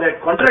all that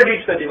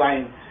contradicts the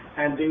divine,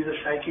 and there is a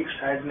psychic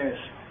sadness.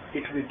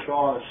 It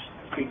withdraws.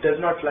 It does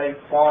not like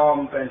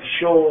pomp and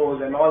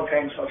shows and all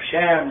kinds of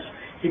shams,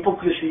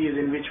 hypocrisies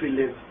in which we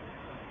live.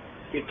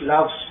 It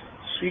loves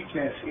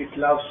sweetness. It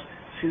loves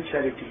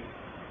sincerity.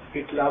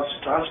 It loves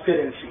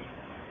transparency.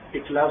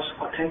 It loves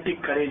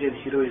authentic courage and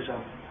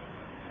heroism,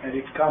 and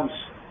it comes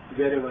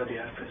wherever they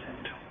are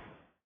present.